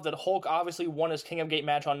really love that Hulk obviously won his King of Gate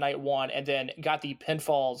match on night 1 and then got the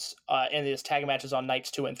pinfalls in his tag matches on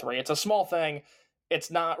nights 2 and 3. It's a small thing.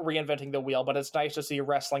 It's not reinventing the wheel, but it's nice to see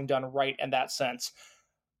wrestling done right in that sense.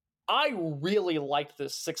 I really liked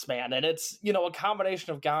this 6-man, and it's, a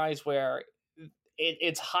combination of guys where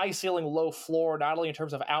it's high ceiling, low floor, not only in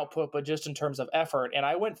terms of output, but just in terms of effort. And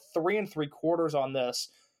I went 3 3/4 on this.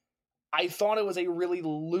 I thought it was a really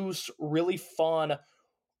loose, really fun,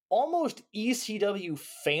 almost ECW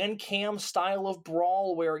fan cam style of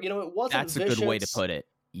brawl where, it wasn't That's vicious. A good way to put it.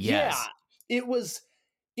 Yes. Yeah, it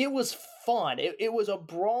was fun. It was a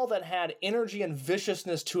brawl that had energy and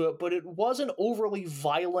viciousness to it, but it wasn't overly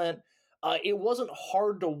violent. It wasn't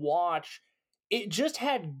hard to watch. It just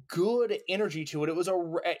had good energy to it.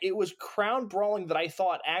 It was crowd brawling that I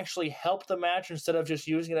thought actually helped the match instead of just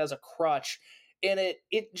using it as a crutch. And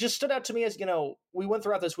it just stood out to me as, we went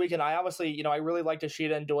throughout this weekend. I obviously, I really liked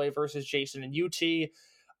Ishida and Doi versus Jason and UT.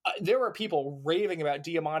 There were people raving about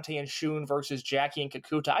Diamante and Shun versus Jackie and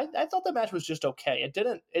Kakuta. I thought the match was just okay. It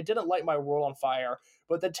didn't light my world on fire.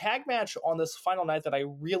 But the tag match on this final night that I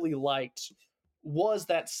really liked was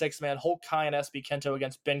that 6-man Hulk Kai and SB Kento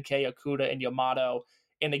against Benkei, Okuda, and Yamato.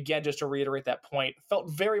 And again, just to reiterate that point,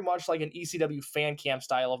 felt very much like an ECW fan cam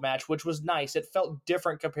style of match, which was nice. It felt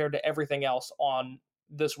different compared to everything else on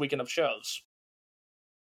this weekend of shows.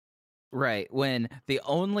 Right. When the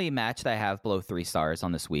only match that I have below 3 stars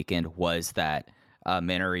on this weekend was that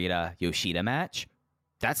Minorita Yoshida match.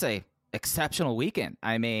 That's a exceptional weekend.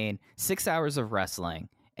 I mean, 6 hours of wrestling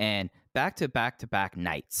and back-to-back-to-back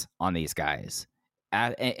nights on these guys.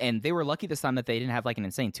 And they were lucky this time that they didn't have like an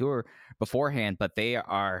insane tour beforehand, but they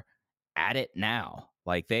are at it now.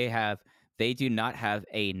 Like they do not have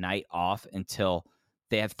a night off until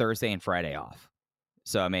they have Thursday and Friday off.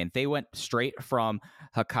 So, I mean, they went straight from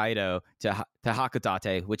Hokkaido to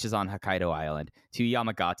Hakodate, which is on Hokkaido Island, to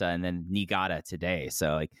Yamagata and then Niigata today.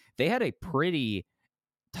 So, like, they had a pretty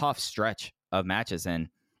tough stretch of matches. And,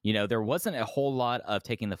 there wasn't a whole lot of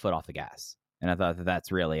taking the foot off the gas. And I thought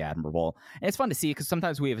that's really admirable. And it's fun to see because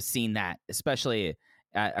sometimes we have seen that, especially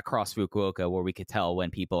across Fukuoka, where we could tell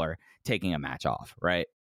when people are taking a match off, right?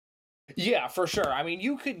 Yeah, for sure. I mean,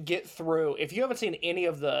 you could get through, if you haven't seen any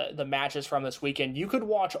of the matches from this weekend, you could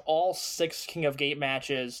watch all 6 King of Gate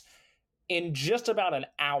matches in just about an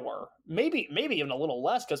hour. Maybe even a little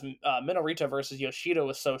less because Minorita versus Yoshida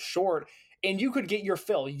was so short. And you could get your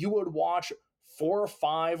fill. You would watch 4 or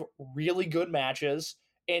 5 really good matches.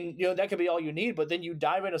 And, that could be all you need. But then you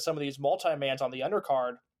dive into some of these multi-mans on the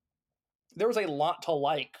undercard. There was a lot to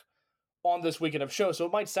like on this weekend of shows. So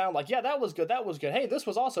it might sound like, yeah, that was good. Hey, this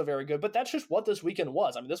was also very good. But that's just what this weekend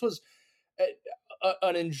was. I mean, this was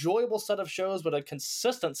an enjoyable set of shows, but a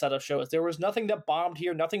consistent set of shows. There was nothing that bombed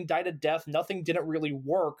here. Nothing died a death. Nothing didn't really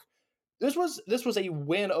work. This was a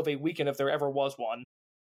win of a weekend if there ever was one.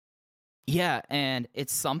 Yeah, and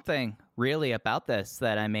it's something really about this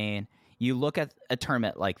that, I mean, you look at a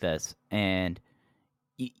tournament like this and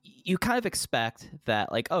you kind of expect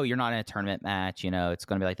that, like, oh, you're not in a tournament match, it's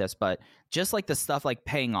going to be like this. But just like the stuff like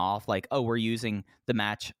paying off, like, oh, we're using the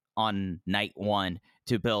match on night 1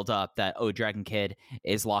 to build up that, oh, Dragon Kid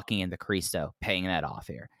is locking in the Cristo, paying that off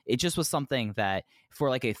here. It just was something that for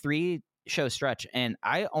like a 3-show stretch, and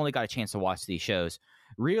I only got a chance to watch these shows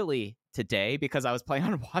really today because I was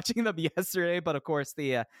planning on watching them yesterday, but of course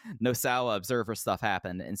the Nosawa Observer stuff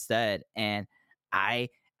happened instead, and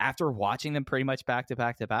after watching them pretty much back to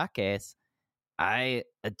back to back, Case, I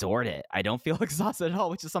adored it. I don't feel exhausted at all,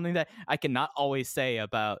 which is something that I cannot always say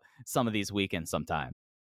about some of these weekends sometimes.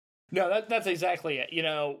 No, that's exactly it.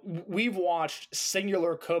 We've watched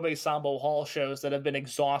singular Kobe Sambo Hall shows that have been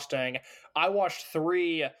exhausting. I watched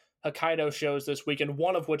 3 Hokkaido shows this weekend,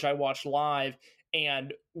 one of which I watched live,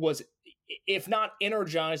 and was, if not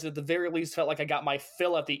energized, at the very least felt like I got my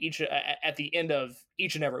fill at the end of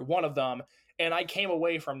each and every one of them. And I came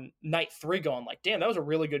away from night 3 going like, damn, that was a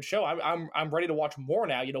really good show. I'm ready to watch more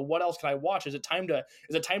now. What else can I watch? Is it time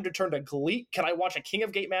to turn to Glee? Can I watch a King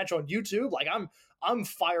of Gate match on YouTube? Like, I'm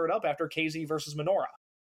fired up after KZ versus Minoura.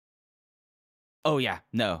 Oh yeah,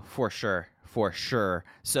 no, for sure.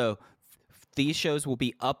 So these shows will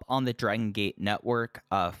be up on the Dragon Gate network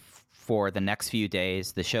for the next few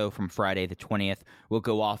days. The show from Friday the 20th will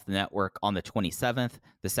go off the network on the 27th.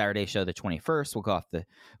 The Saturday show, the 21st, will go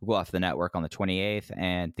off the network on the 28th,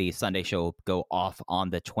 and the Sunday show will go off on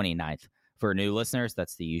the 29th. For new listeners,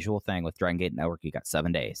 that's the usual thing with Dragon Gate Network. You got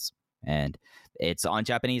 7 days, and it's on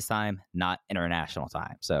Japanese time, not international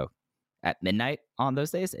time. So at midnight on those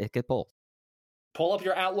days, it could pull. Pull up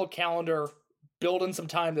your Outlook calendar, build in some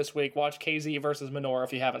time this week. Watch KZ versus Minoura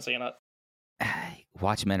if you haven't seen it.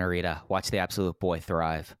 Watch Minorita. Watch the Absolute Boy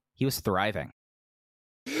thrive. He was thriving.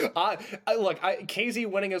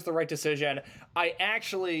 KZ winning is the right decision. I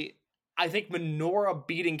think Minoura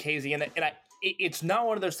beating KZ, and it's not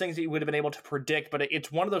one of those things that you would have been able to predict, but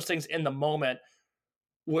it's one of those things in the moment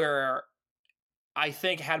where I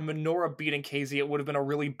think had Minoura beaten KZ, it would have been a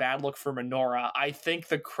really bad look for Minoura. I think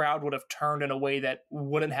the crowd would have turned in a way that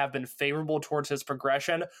wouldn't have been favorable towards his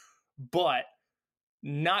progression, but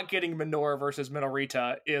not getting Minoura versus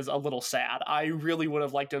Minorita is a little sad. I really would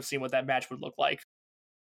have liked to have seen what that match would look like.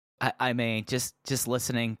 I mean, just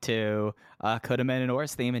listening to Kota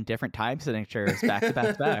Minoura's theme in different time signatures back to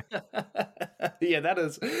back to back. Yeah, that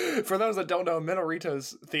is, for those that don't know,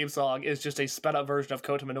 Minorita's theme song is just a sped up version of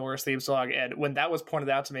Kota Minoura's theme song. And when that was pointed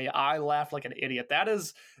out to me, I laughed like an idiot. That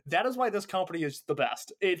is why this company is the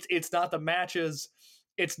best. It's not the matches.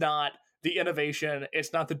 It's not the innovation,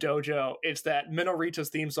 it's not the dojo, it's that Minorita's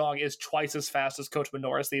theme song is twice as fast as Coach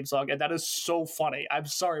Minoura's theme song, and that is so funny. I'm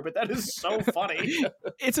sorry, but that is so funny.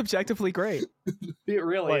 It's objectively great. It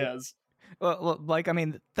really is. Well, I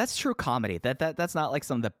mean, that's true comedy. That's not like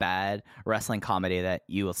some of the bad wrestling comedy that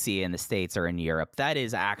you will see in the States or in Europe. That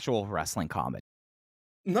is actual wrestling comedy.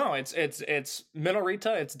 No, it's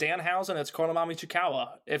Minorita, it's Danhausen, it's Konami Chikawa.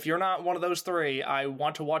 If you're not one of those three, I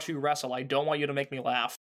want to watch you wrestle. I don't want you to make me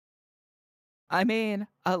laugh. I mean,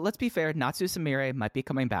 let's be fair. Natsu Sumire might be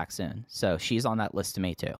coming back soon, so she's on that list to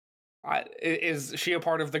me too. Is she a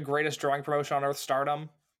part of the greatest drawing promotion on Earth, Stardom?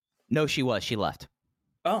 No, she was. She left.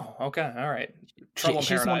 Oh, okay, all right. Trouble in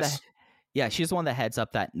Paradise. She's the one that heads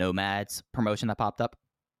up that Nomads promotion that popped up.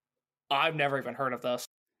 I've never even heard of this.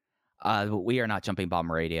 We are not Jumping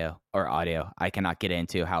Bomb Radio or audio. I cannot get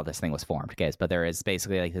into how this thing was formed, guys, but there is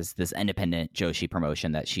basically like this independent Joshi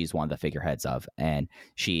promotion that she's one of the figureheads of, and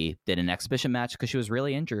she did an exhibition match because she was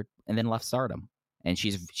really injured and then left Stardom. And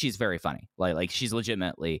she's very funny. Like she's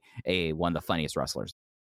legitimately one of the funniest wrestlers.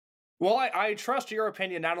 Well, I trust your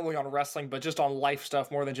opinion not only on wrestling but just on life stuff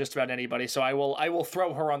more than just about anybody. So I will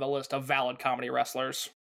throw her on the list of valid comedy wrestlers.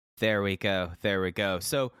 There we go.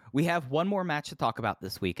 So we have one more match to talk about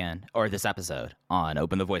this weekend, or this episode on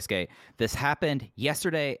Open the Voice Gate. This happened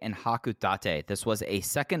yesterday in Hakutate. This was a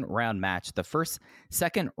second round match, the first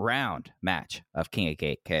second round match of King of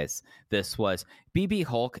Gate, because this was BB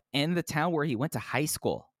Hulk in the town where he went to high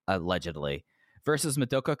school, allegedly, versus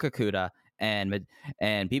Madoka Kakuta, and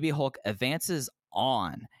BB Hulk advances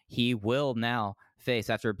on. He will now face,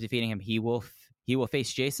 after defeating him, he will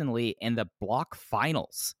face Jason Lee in the block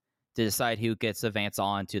finals to decide who gets advance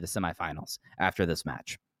on to the semifinals after this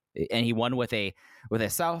match. And he won with a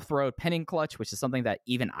South Road pinning clutch, which is something that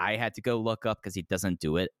even I had to go look up because he doesn't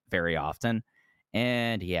do it very often.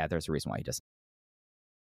 And yeah, there's a reason why he doesn't.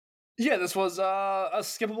 Yeah, this was a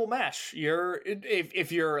skippable match.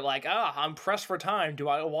 If you're like, I'm pressed for time, do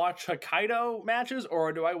I watch Hokkaido matches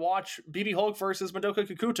or do I watch BB Hulk versus Madoka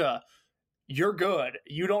Kakuta? You're good.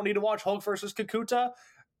 You don't need to watch Hulk versus Kakuta.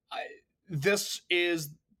 This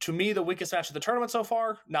is, to me, the weakest match of the tournament so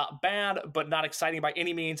far. Not bad, but not exciting by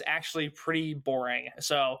any means. Actually pretty boring.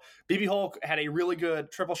 So BB Hulk had a really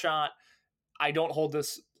good triple shot. I don't hold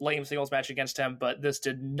this lame singles match against him, but this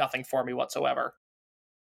did nothing for me whatsoever.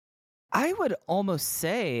 I would almost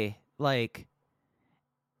say, like,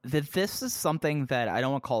 that this is something that I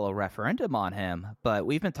don't want to call a referendum on him, but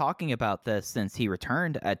we've been talking about this since he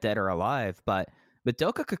returned at Dead or Alive, but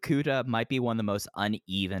Madoka Kakuta might be one of the most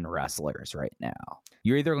uneven wrestlers right now.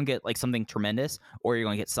 You're either going to get like something tremendous or you're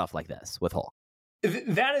going to get stuff like this with Hulk.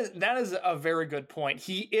 That is a very good point.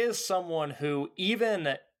 He is someone who,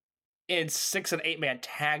 even in 6 and 8 man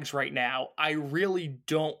tags right now, I really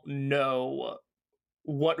don't know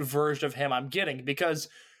what version of him I'm getting, because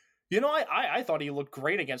I thought he looked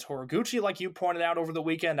great against Horiguchi, like you pointed out over the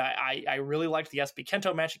weekend. I really liked the SB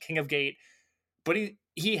Kento match at King of Gate, but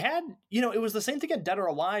he had, it was the same thing at Dead or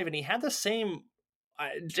Alive, and he had the same,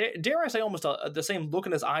 dare I say, almost the same look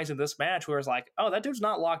in his eyes in this match, where it's like, oh, that dude's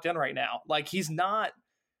not locked in right now. Like, he's not,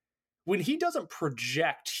 when he doesn't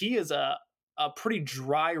project, he is a pretty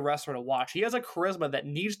dry wrestler to watch. He has a charisma that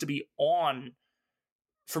needs to be on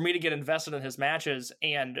for me to get invested in his matches,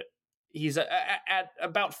 and he's at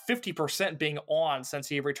about 50% being on since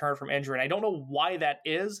he returned from injury. And I don't know why that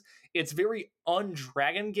is. It's very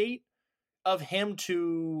un-Dragon Gate of him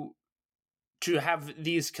to have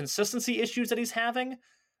these consistency issues that he's having.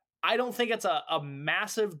 I don't think it's a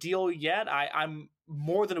massive deal yet. I'm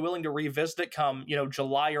more than willing to revisit it come,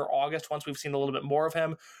 July or August once we've seen a little bit more of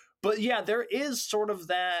him. But yeah, there is sort of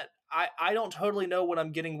that I don't totally know what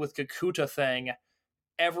I'm getting with Kakuta thing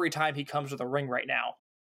every time he comes to the ring right now.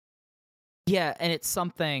 Yeah, and it's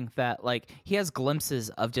something that, like, he has glimpses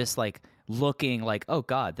of just, like, looking like, oh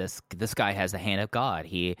God, this guy has the hand of God.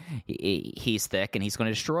 He's thick and he's going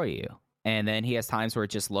to destroy you. And then he has times where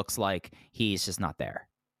it just looks like he's just not there.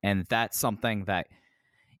 And that's something that,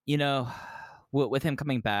 with him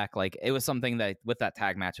coming back, like, it was something that with that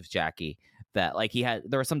tag match with Jackie, that, like, there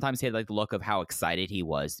were sometimes he had, like, the look of how excited he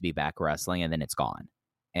was to be back wrestling, and then it's gone.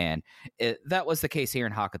 And that was the case here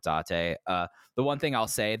in Hakodate. The one thing I'll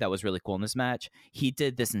say that was really cool in this match, he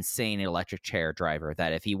did this insane electric chair driver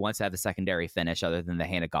that if he wants to have a secondary finish other than the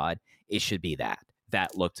Hand of God, it should be that.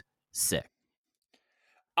 That looked sick.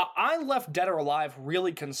 I left Dead or Alive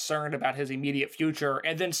really concerned about his immediate future,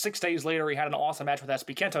 and then 6 days later he had an awesome match with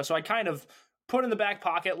SP Kento, so I kind of put it in the back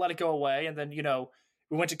pocket, let it go away, and then,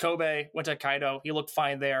 we went to Kobe, went to Kaido, he looked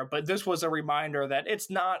fine there, but this was a reminder that it's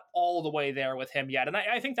not all the way there with him yet, and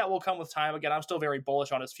I think that will come with time. Again, I'm still very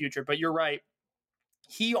bullish on his future, but you're right.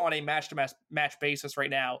 He, on a match-to-match basis right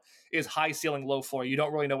now, is high ceiling, low floor. You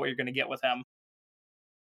don't really know what you're going to get with him.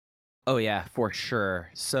 Oh, yeah, for sure.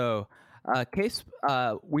 So... Case,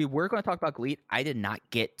 we were going to talk about GLEAT. I did not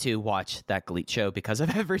get to watch that GLEAT show because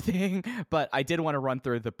of everything, but I did want to run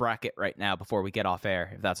through the bracket right now before we get off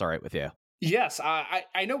air, if that's all right with you. Yes,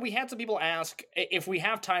 I know we had some people ask if we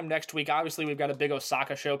have time next week. Obviously, we've got a big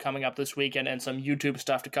Osaka show coming up this weekend and some YouTube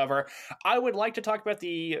stuff to cover. I would like to talk about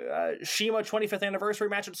the Shima 25th anniversary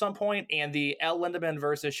match at some point and the El Lindaman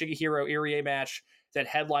versus Shigehiro Irie match that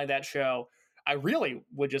headlined that show. I really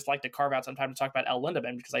would just like to carve out some time to talk about El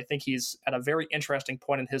Lindaman because I think he's at a very interesting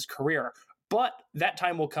point in his career. But that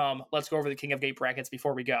time will come. Let's go over the King of Gate brackets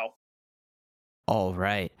before we go. All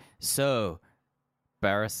right. So,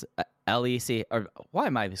 Barris, LEC, or why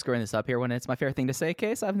am I screwing this up here when it's my favorite thing to say,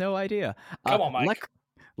 Case? I have no idea. Come on, Mike.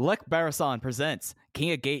 Lek Barison presents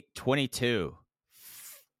King of Gate 22.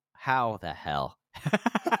 How the hell?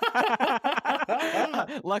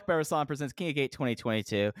 Lek Barison presents King of Gate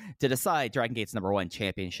 2022 to decide Dragon Gate's #1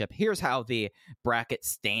 championship. Here's how the bracket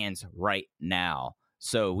stands right now.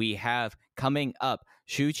 So we have coming up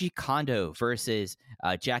Shuji Kondo versus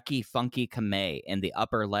Jackie Funky Kamei in the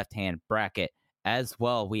upper left-hand bracket. As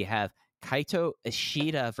well, we have Kaito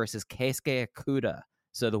Ishida versus Keisuke Okuda.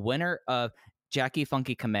 So the winner of Jackie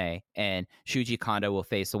Funky Kamei and Shuji Kondo will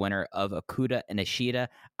face the winner of Okuda and Ishida.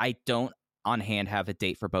 I don't on hand have a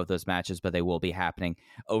date for both those matches, but they will be happening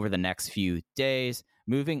over the next few days.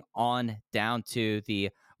 Moving on down to the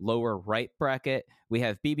lower right bracket, we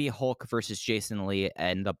have BB Hulk versus Jason Lee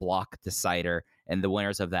and the block decider, and the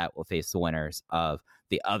winners of that will face the winners of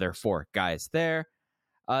the other 4 guys there.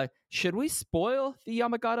 Should we spoil the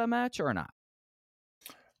Yamagata match or not?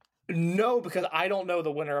 No, because I don't know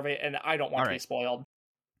the winner of it, and I don't want to be spoiled.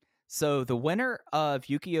 So the winner of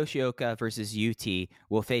Yuki Yoshioka versus UT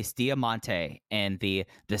will face Diamante and the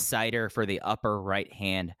decider for the upper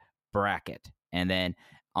right-hand bracket. And then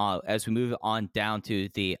as we move on down to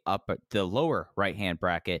the lower right-hand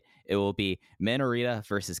bracket, it will be Minorita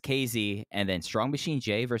versus KZ, and then Strong Machine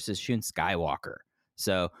J versus Shun Skywalker.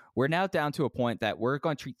 So we're now down to a point that we're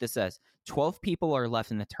going to treat this as 12 people are left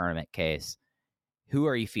in the tournament. Case. Who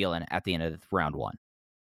are you feeling at the end of round 1?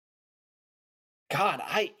 God,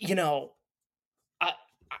 I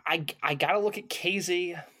gotta look at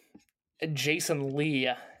KZ, Jason Lee,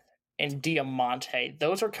 and Diamante.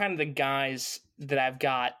 Those are kind of the guys that I've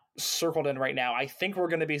got circled in right now. I think we're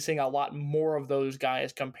going to be seeing a lot more of those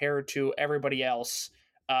guys compared to everybody else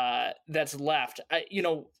that's left.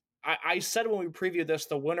 I said when we previewed this,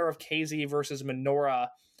 the winner of KZ versus Minoura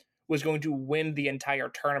was going to win the entire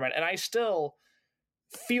tournament, and I still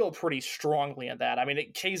feel pretty strongly in that. I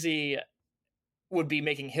mean, KZ would be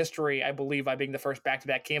making history, I believe, by being the first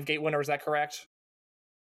back-to-back King of Gate winner. Is that correct?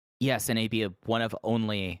 Yes, and he'd be one of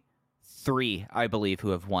only 3, I believe, who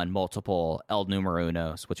have won multiple El Numero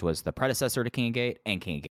Unos, which was the predecessor to King of Gate and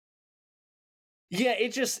King of Gate. Yeah,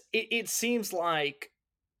 it seems like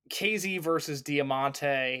KZ versus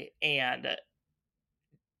Diamante and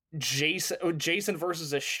Jason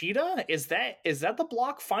versus Ishida. Is that the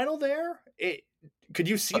block final there? Could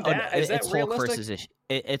you see that? No, is that realistic? Hulk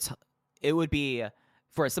versus it would be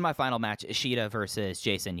for a semifinal match, Ishida versus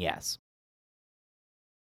Jason. Yes.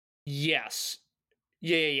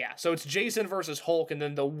 Yeah. So it's Jason versus Hulk, and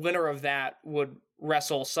then the winner of that would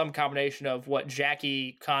wrestle some combination of what,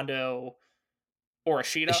 Jackie, Kondo, or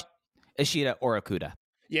Ashita. Ishida or Okuda.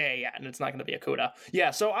 Yeah, and it's not going to be Okuda.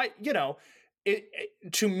 Yeah, so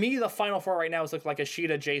to me, the final four right now is look like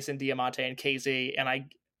Ashita, Jason, Diamante, and KZ, and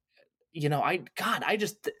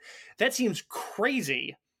that seems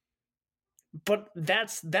crazy. But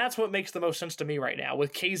that's what makes the most sense to me right now.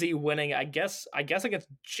 With KZ winning, I guess against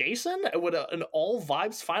Jason, would an all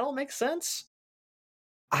vibes final make sense?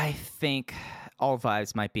 I think all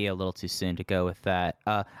vibes might be a little too soon to go with that.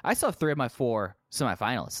 I still have 3 of my 4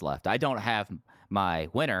 semifinalists left. I don't have my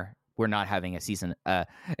winner. We're not having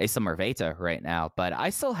a Summer Veta right now, but I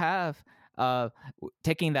still have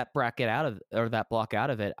taking that bracket that block out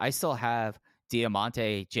of it. I still have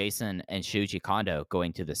Diamante, Jason, and Shuji Kondo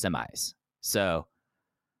going to the semis. So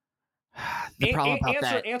the problem about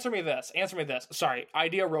that. Answer me this. Sorry,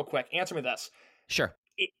 idea real quick. Answer me this. Sure.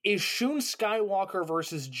 Is Shun Skywalker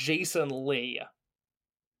versus Jason Lee?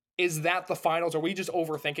 Is that the finals? Are we just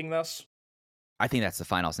overthinking this? I think that's the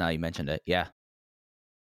finals now you mentioned it. Yeah.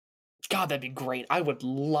 God, that'd be great. I would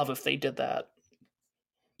love if they did that.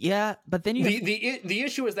 Yeah, but then the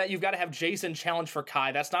issue is that you've got to have Jason challenge for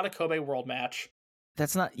Kai. That's not a Kobe World match.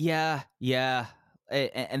 That's not. Yeah.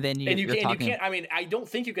 And then you can't. I mean, I don't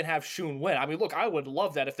think you can have Shun win. I mean, look, I would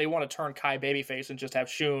love that if they want to turn Kai babyface and just have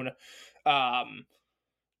Shun,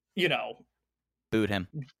 boot him.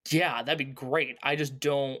 Yeah, that'd be great. I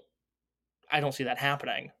don't see that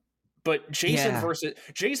happening. But Jason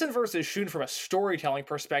versus Shun from a storytelling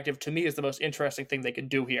perspective, to me, is the most interesting thing they could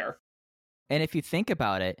do here. And if you think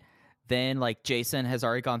about it, then like Jason has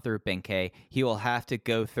already gone through Benkei. He will have to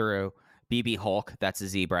go through BB Hulk. That's a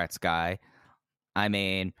Z-Brats guy. I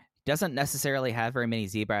mean, doesn't necessarily have very many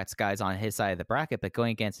Z-Brats guys on his side of the bracket, but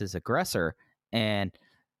going against his aggressor. And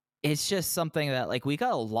it's just something that, like, we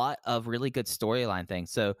got a lot of really good storyline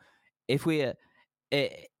things. So if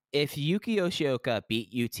Yuki Yoshioka beat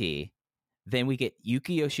UT, then we get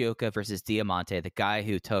Yuki Yoshioka versus Diamante, the guy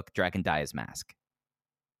who took Dragon Dia's mask.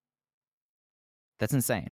 That's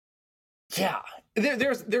insane. Yeah.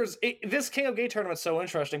 This King of Gate tournament's so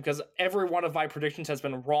interesting because every one of my predictions has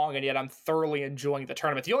been wrong, and yet I'm thoroughly enjoying the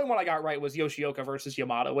tournament. The only one I got right was Yoshioka versus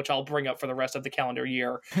Yamato, which I'll bring up for the rest of the calendar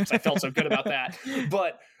year because I felt so good about that.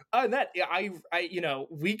 But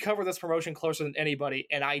we cover this promotion closer than anybody,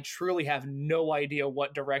 and I truly have no idea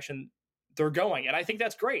what direction they're going, and I think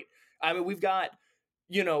that's great. I mean, we've got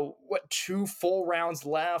 2 full rounds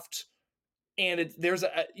left, and there's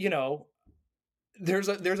a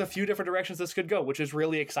few different directions this could go, which is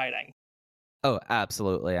really exciting. Oh,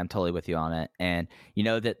 absolutely. I'm totally with you on it. And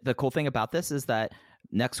that the cool thing about this is that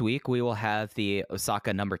next week we will have the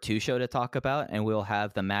Osaka number 2 show to talk about, and we'll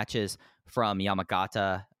have the matches from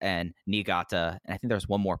Yamagata and Niigata. And I think there's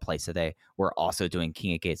one more place today. We're also doing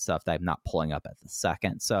King of Gate stuff that I'm not pulling up at the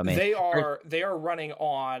second. So I mean, they are running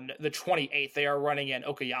on the 28th. They are running in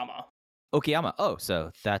Okayama. Oh,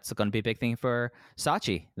 so that's going to be a big thing for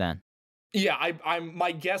Sachi then. Yeah,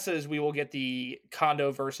 my guess is we will get the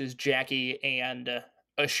Kondo versus Jackie and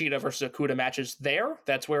Ashita versus Okuda matches there.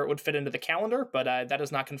 That's where it would fit into the calendar, but that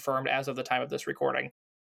is not confirmed as of the time of this recording.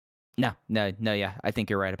 No, yeah, I think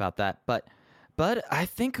you're right about that. But I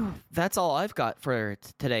think that's all I've got for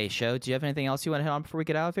today's show. Do you have anything else you want to hit on before we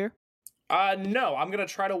get out of here? No, I'm going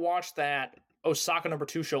to try to watch that Osaka number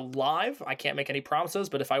 2 show live. I can't make any promises,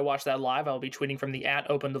 but if I watch that live, I'll be tweeting from the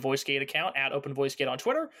 @OpenTheVoiceGate account, @OpenVoiceGate on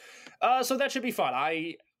Twitter. So that should be fun.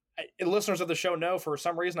 Listeners of the show know for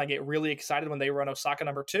some reason I get really excited when they run Osaka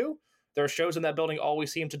number 2. Their shows in that building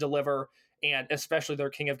always seem to deliver, and especially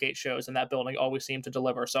their King of Gate shows in that building always seem to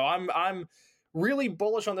deliver. So I'm really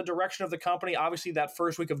bullish on the direction of the company. Obviously, that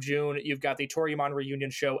first week of June, you've got the Toryumon reunion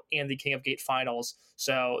show and the King of Gate finals.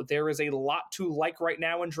 So there is a lot to like right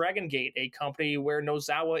now in Dragon Gate, a company where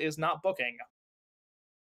Nozawa is not booking.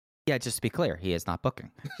 Yeah, just to be clear, he is not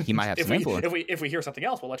booking. He might have some influence. If we hear something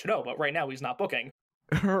else, we'll let you know. But right now, he's not booking.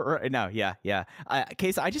 Right, no, yeah.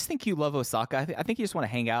 Case, I just think you love Osaka. I think you just want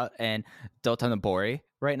to hang out in Dotonabori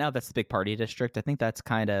right now. That's the big party district. I think that's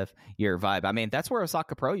kind of your vibe. I mean, that's where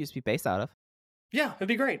Osaka Pro used to be based out of. Yeah, it'd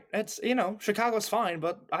be great. It's, Chicago's fine,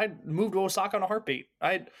 but I'd move to Osaka in a heartbeat.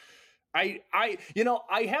 I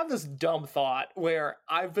have this dumb thought where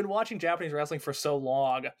I've been watching Japanese wrestling for so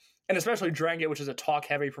long, and especially Dragon Gate, which is a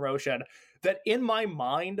talk-heavy promotion, that in my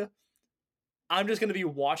mind, I'm just going to be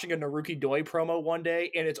watching a Naruki Doi promo one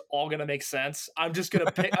day, and it's all going to make sense. I'm just going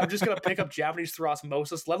to pick up Japanese through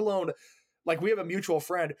osmosis, let alone Like, we have a mutual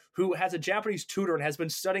friend who has a Japanese tutor and has been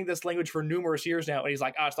studying this language for numerous years now, and he's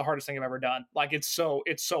like, it's the hardest thing I've ever done. Like, it's so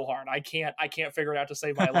hard. I can't figure it out to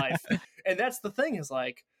save my life. And that's the thing, is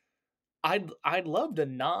like, I'd love to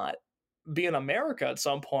not be in America at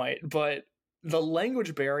some point, but the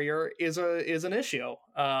language barrier is an issue.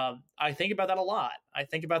 I think about that a lot.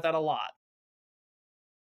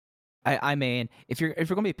 I mean, if you're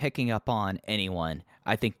gonna be picking up on anyone,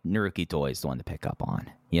 I think Naruki Doi is the one to pick up on.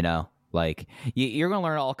 You know, like you're gonna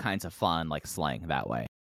learn all kinds of fun like slang that way.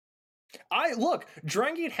 Look,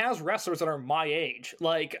 Dragon Gate has wrestlers that are my age.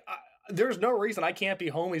 Like, there's no reason I can't be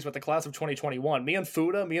homies with the class of 2021. Me and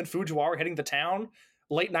Fujiwara hitting the town,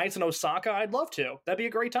 late nights in Osaka. I'd love to. That'd be a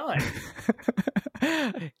great time.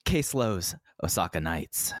 Case Lowe's Osaka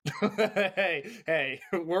Nights. hey,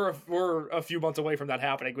 we're a few months away from that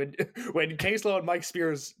happening. When Case Lowe and Mike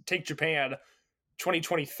Spears take Japan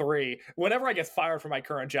 2023, whenever I get fired from my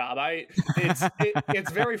current job,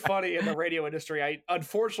 it's very funny in the radio industry. I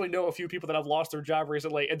unfortunately know a few people that have lost their job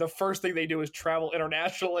recently, and the first thing they do is travel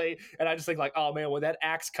internationally, and I just think like, oh man, when that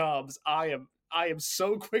axe comes, I am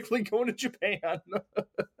so quickly going to Japan.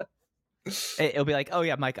 It'll be like, oh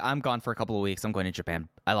yeah, Mike, I'm gone for a couple of weeks. I'm going to Japan.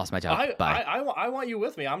 I lost my job. Bye. I want you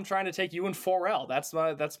with me. I'm trying to take you and 4L.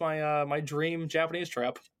 That's my dream Japanese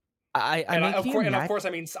trip. Of course,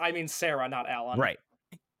 I mean Sarah, not Alan. Right.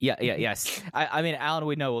 Yes. I mean, Alan,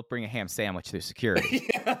 we know will bring a ham sandwich through security.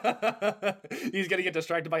 Yeah. He's gonna get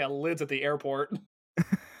distracted by a lids at the airport.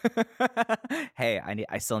 Hey,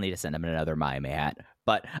 I still need to send him another Miami hat.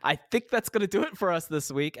 But I think that's going to do it for us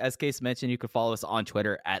this week. As Case mentioned, you can follow us on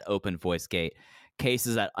Twitter at OpenVoiceGate. Case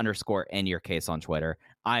is at _InYourCase on Twitter.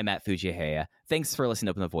 I'm at Fujihaya. Thanks for listening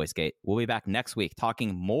to Open the Voice Gate. We'll be back next week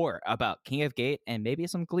talking more about King of Gate and maybe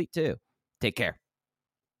some GLEAT too. Take care.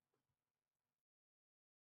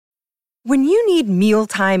 When you need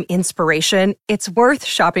mealtime inspiration, it's worth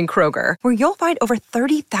shopping Kroger, where you'll find over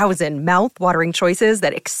 30,000 mouth-watering choices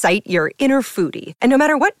that excite your inner foodie. And no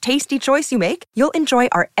matter what tasty choice you make, you'll enjoy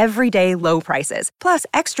our everyday low prices, plus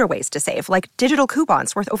extra ways to save, like digital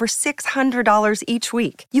coupons worth over $600 each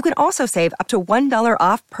week. You can also save up to $1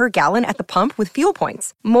 off per gallon at the pump with fuel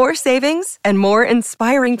points. More savings and more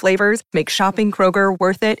inspiring flavors make shopping Kroger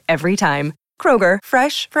worth it every time. Kroger,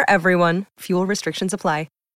 fresh for everyone. Fuel restrictions apply.